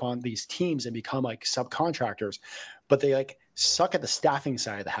to hop on these teams and become like subcontractors, but they like suck at the staffing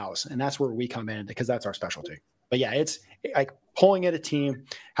side of the house. And that's where we come in, because that's our specialty. But yeah, it's like pulling at a team,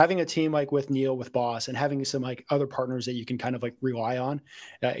 having a team like with Neil, with Boss, and having some like other partners that you can kind of like rely on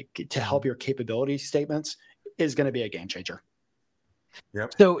to help your capability statements is going to be a game changer.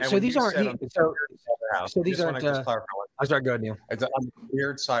 Yep. So these aren't. So these aren't. I start going, Neil. On the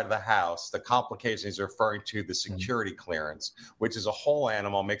weird side of the house, the complication is referring to the security clearance, which is a whole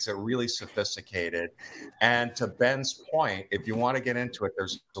animal, makes it really sophisticated. And to Ben's point, if you want to get into it,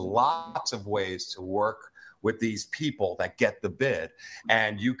 there's lots of ways to work with these people that get the bid,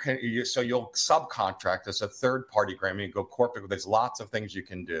 and you'll subcontract as a third-party agreement. You go corporate. There's lots of things you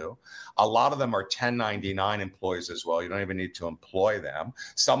can do. A lot of them are 1099 employees as well. You don't even need to employ them.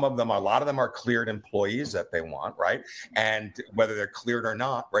 A lot of them are cleared employees that they want, right? And whether they're cleared or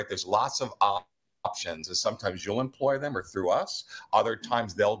not, right? There's lots of options. And sometimes you'll employ them or through us. Other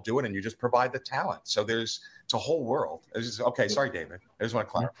times they'll do it, and you just provide the talent. So it's a whole world. Okay. Sorry, David. I just want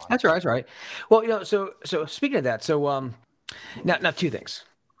to clarify. That's right. Well, so speaking of that, now 2 things.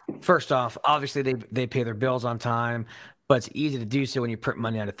 First off, obviously they pay their bills on time, but it's easy to do so when you print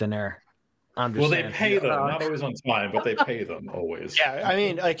money out of thin air. They pay them, not always on time, but they pay them always. Yeah, I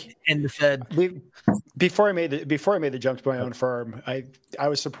mean, like in the Fed. Before I made the jump to my own firm, I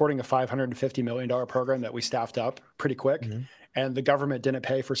was supporting a $550 million program that we staffed up pretty quick, and the government didn't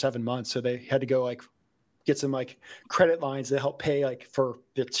pay for 7 months, so they had to go like get some like credit lines to help pay like for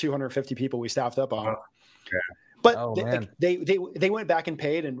the 250 people we staffed up on. But they went back and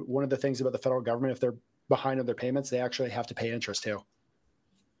paid. And one of the things about the federal government, if they're behind on their payments, they actually have to pay interest too.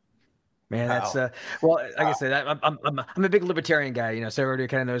 Man, that's like I said, I'm a big libertarian guy, so everybody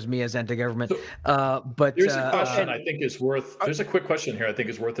kind of knows me as anti-government. But there's a question I think is worth. There's a quick question here I think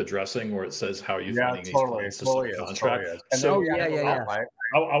is worth addressing, where it says, "How are you finding these clients to subcontract?" So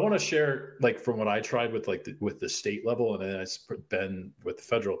I want to share like from what I tried with with the state level, and then I been with the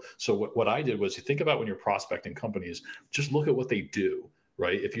federal. So what I did was, you think about when you're prospecting companies, just look at what they do.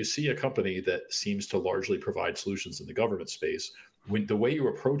 Right? If you see a company that seems to largely provide solutions in the government space, the way you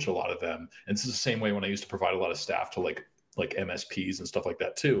approach a lot of them, and this is the same way when I used to provide a lot of staff to like MSPs and stuff like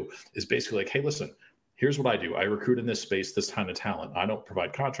that too, is basically like, hey, listen, here's what I do. I recruit in this space, this kind of talent. I don't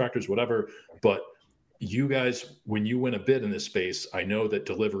provide contractors, whatever, but you guys, when you win a bid in this space, I know that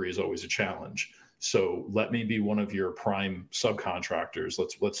delivery is always a challenge. So let me be one of your prime subcontractors.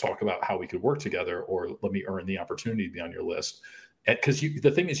 Let's talk about how we could work together, or let me earn the opportunity to be on your list. Because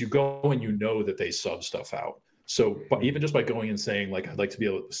the thing is, you go and you know that they sub stuff out. So even just by going and saying, like, I'd like to be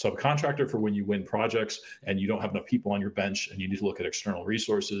a subcontractor for when you win projects and you don't have enough people on your bench and you need to look at external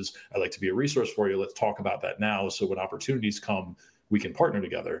resources, I'd like to be a resource for you. Let's talk about that now. So when opportunities come, we can partner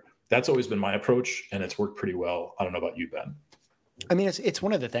together. That's always been my approach, and it's worked pretty well. I don't know about you, Ben. I mean, it's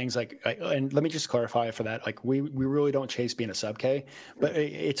one of the things, like, and let me just clarify for that. Like, we really don't chase being a sub K, but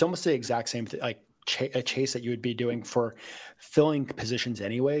it's almost the exact same thing, like a chase that you would be doing for filling positions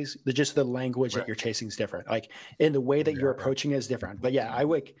anyways. Just the language that you're chasing is different. Like, in the way that you're approaching it is different. But yeah,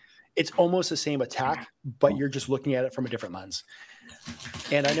 it's almost the same attack, but you're just looking at it from a different lens.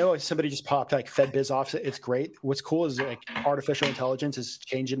 And I know somebody just popped like FedBiz off. It's great. What's cool is like artificial intelligence is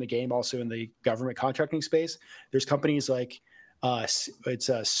changing the game also in the government contracting space. There's companies like, it's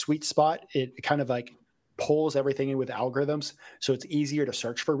a Sweet Spot. It kind of like pulls everything in with algorithms, so it's easier to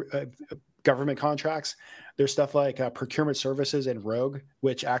search for government contracts. There's stuff like Procurement Services and Rogue,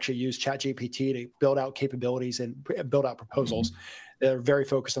 which actually use ChatGPT to build out capabilities and build out proposals. They're very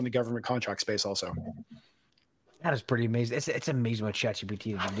focused on the government contract space also. That is pretty amazing. It's amazing what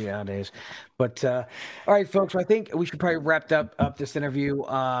ChatGPT can do nowadays. But all right, folks, I think we should probably wrap up this interview.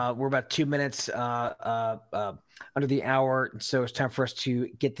 We're about 2 minutes under the hour, so it's time for us to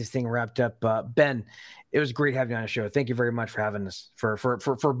get this thing wrapped up. Ben, it was great having you on the show. Thank you very much for having us,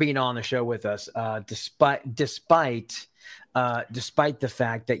 for being on the show with us. Despite the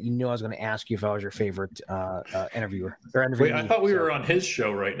fact that you knew I was going to ask you if I was your favorite interviewer. Wait, I thought we were on his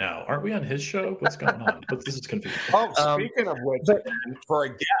show right now. Aren't we on his show? What's going on? This is confusing. Oh, speaking of which, for a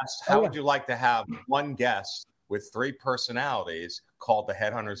guest, how would you like to have one guest with 3 personalities called the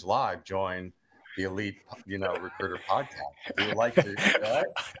Headhunters Live join the Elite, Recruiter podcast? Would you like to do that?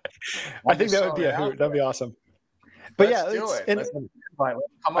 I think that would be a hoot. That'd be awesome. But let's do it. I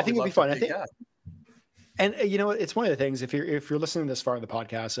think it'd be fun. And it's one of the things, if you're listening this far in the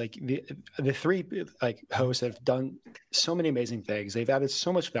podcast, like the 3 like hosts have done so many amazing things. They've added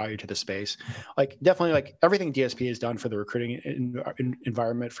so much value to the space. Like, definitely, like everything DSP has done for the recruiting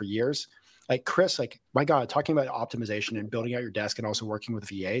environment for years. Like Chris, like, my God, talking about optimization and building out your desk and also working with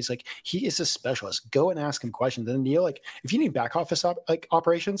VAs, like, he is a specialist. Go and ask him questions. And Neil, like, if you need back office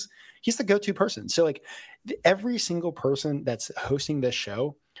operations, he's the go-to person. So like every single person that's hosting this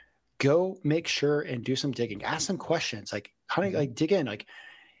show, go make sure and do some digging. Ask some questions. Like, how do you dig in?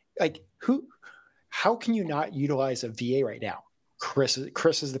 How can you not utilize a VA right now? Chris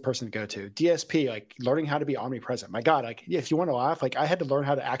is the person to go to. DSP, like, learning how to be omnipresent. My God, like, if you want to laugh, like, I had to learn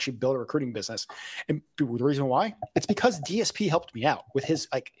how to actually build a recruiting business. And the reason why, it's because DSP helped me out with his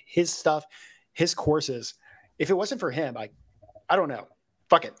stuff, his courses. If it wasn't for him, I don't know.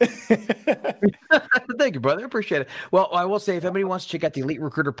 Fuck it. Thank you, brother. I appreciate it. Well, I will say, if anybody wants to check out the Elite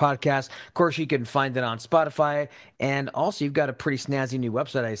Recruiter podcast, of course, you can find it on Spotify. And also, you've got a pretty snazzy new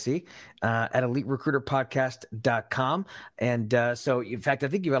website, I see, at eliterecruiterpodcast.com. And so, in fact, I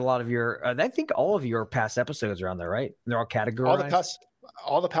think you've got a lot of I think all of your past episodes are on there, right? They're all categorized.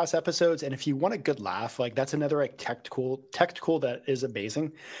 All the past episodes. And if you want a good laugh, like, that's another like tech tool that is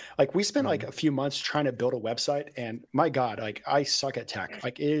amazing. Like, we spent like a few months trying to build a website, and my God, like, I suck at tech.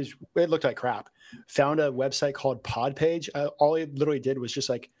 Like, it looked like crap. Found a website called Podpage. All I literally did was just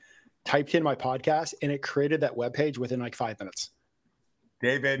like typed in my podcast, and it created that webpage within like 5 minutes.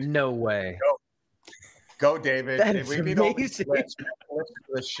 David, no way. Go, David. We need all these clips for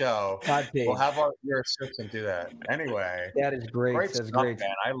the show. We'll have your assistant do that. Anyway. That is great. That's great, man.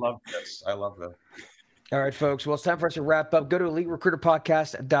 I love this. All right, folks. Well, it's time for us to wrap up. Go to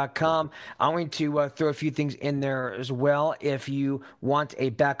eliterecruiterpodcast.com. I'm going to throw a few things in there as well. If you want a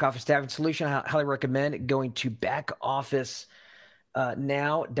back office staffing solution, I highly recommend going to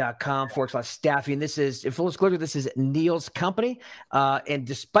backofficenow.com/staffing. This is, in full disclosure, this is Neil's company. And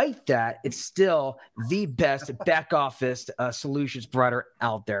despite that, it's still the best back office solutions provider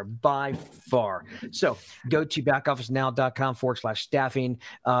out there by far. So go to backofficenow.com/staffing.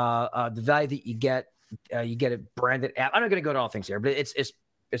 The value that you get a branded app. I'm not going to go to all things here, but it's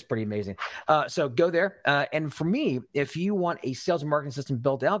pretty amazing. So go there. And for me, if you want a sales and marketing system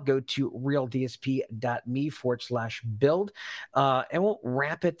built out, go to realdsp.me/build. And we'll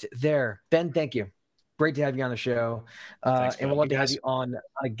wrap it there. Ben, thank you. Great to have you on the show. Thanks, and we'll love to have you on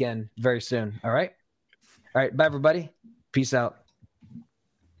again very soon. All right. Bye, everybody. Peace out.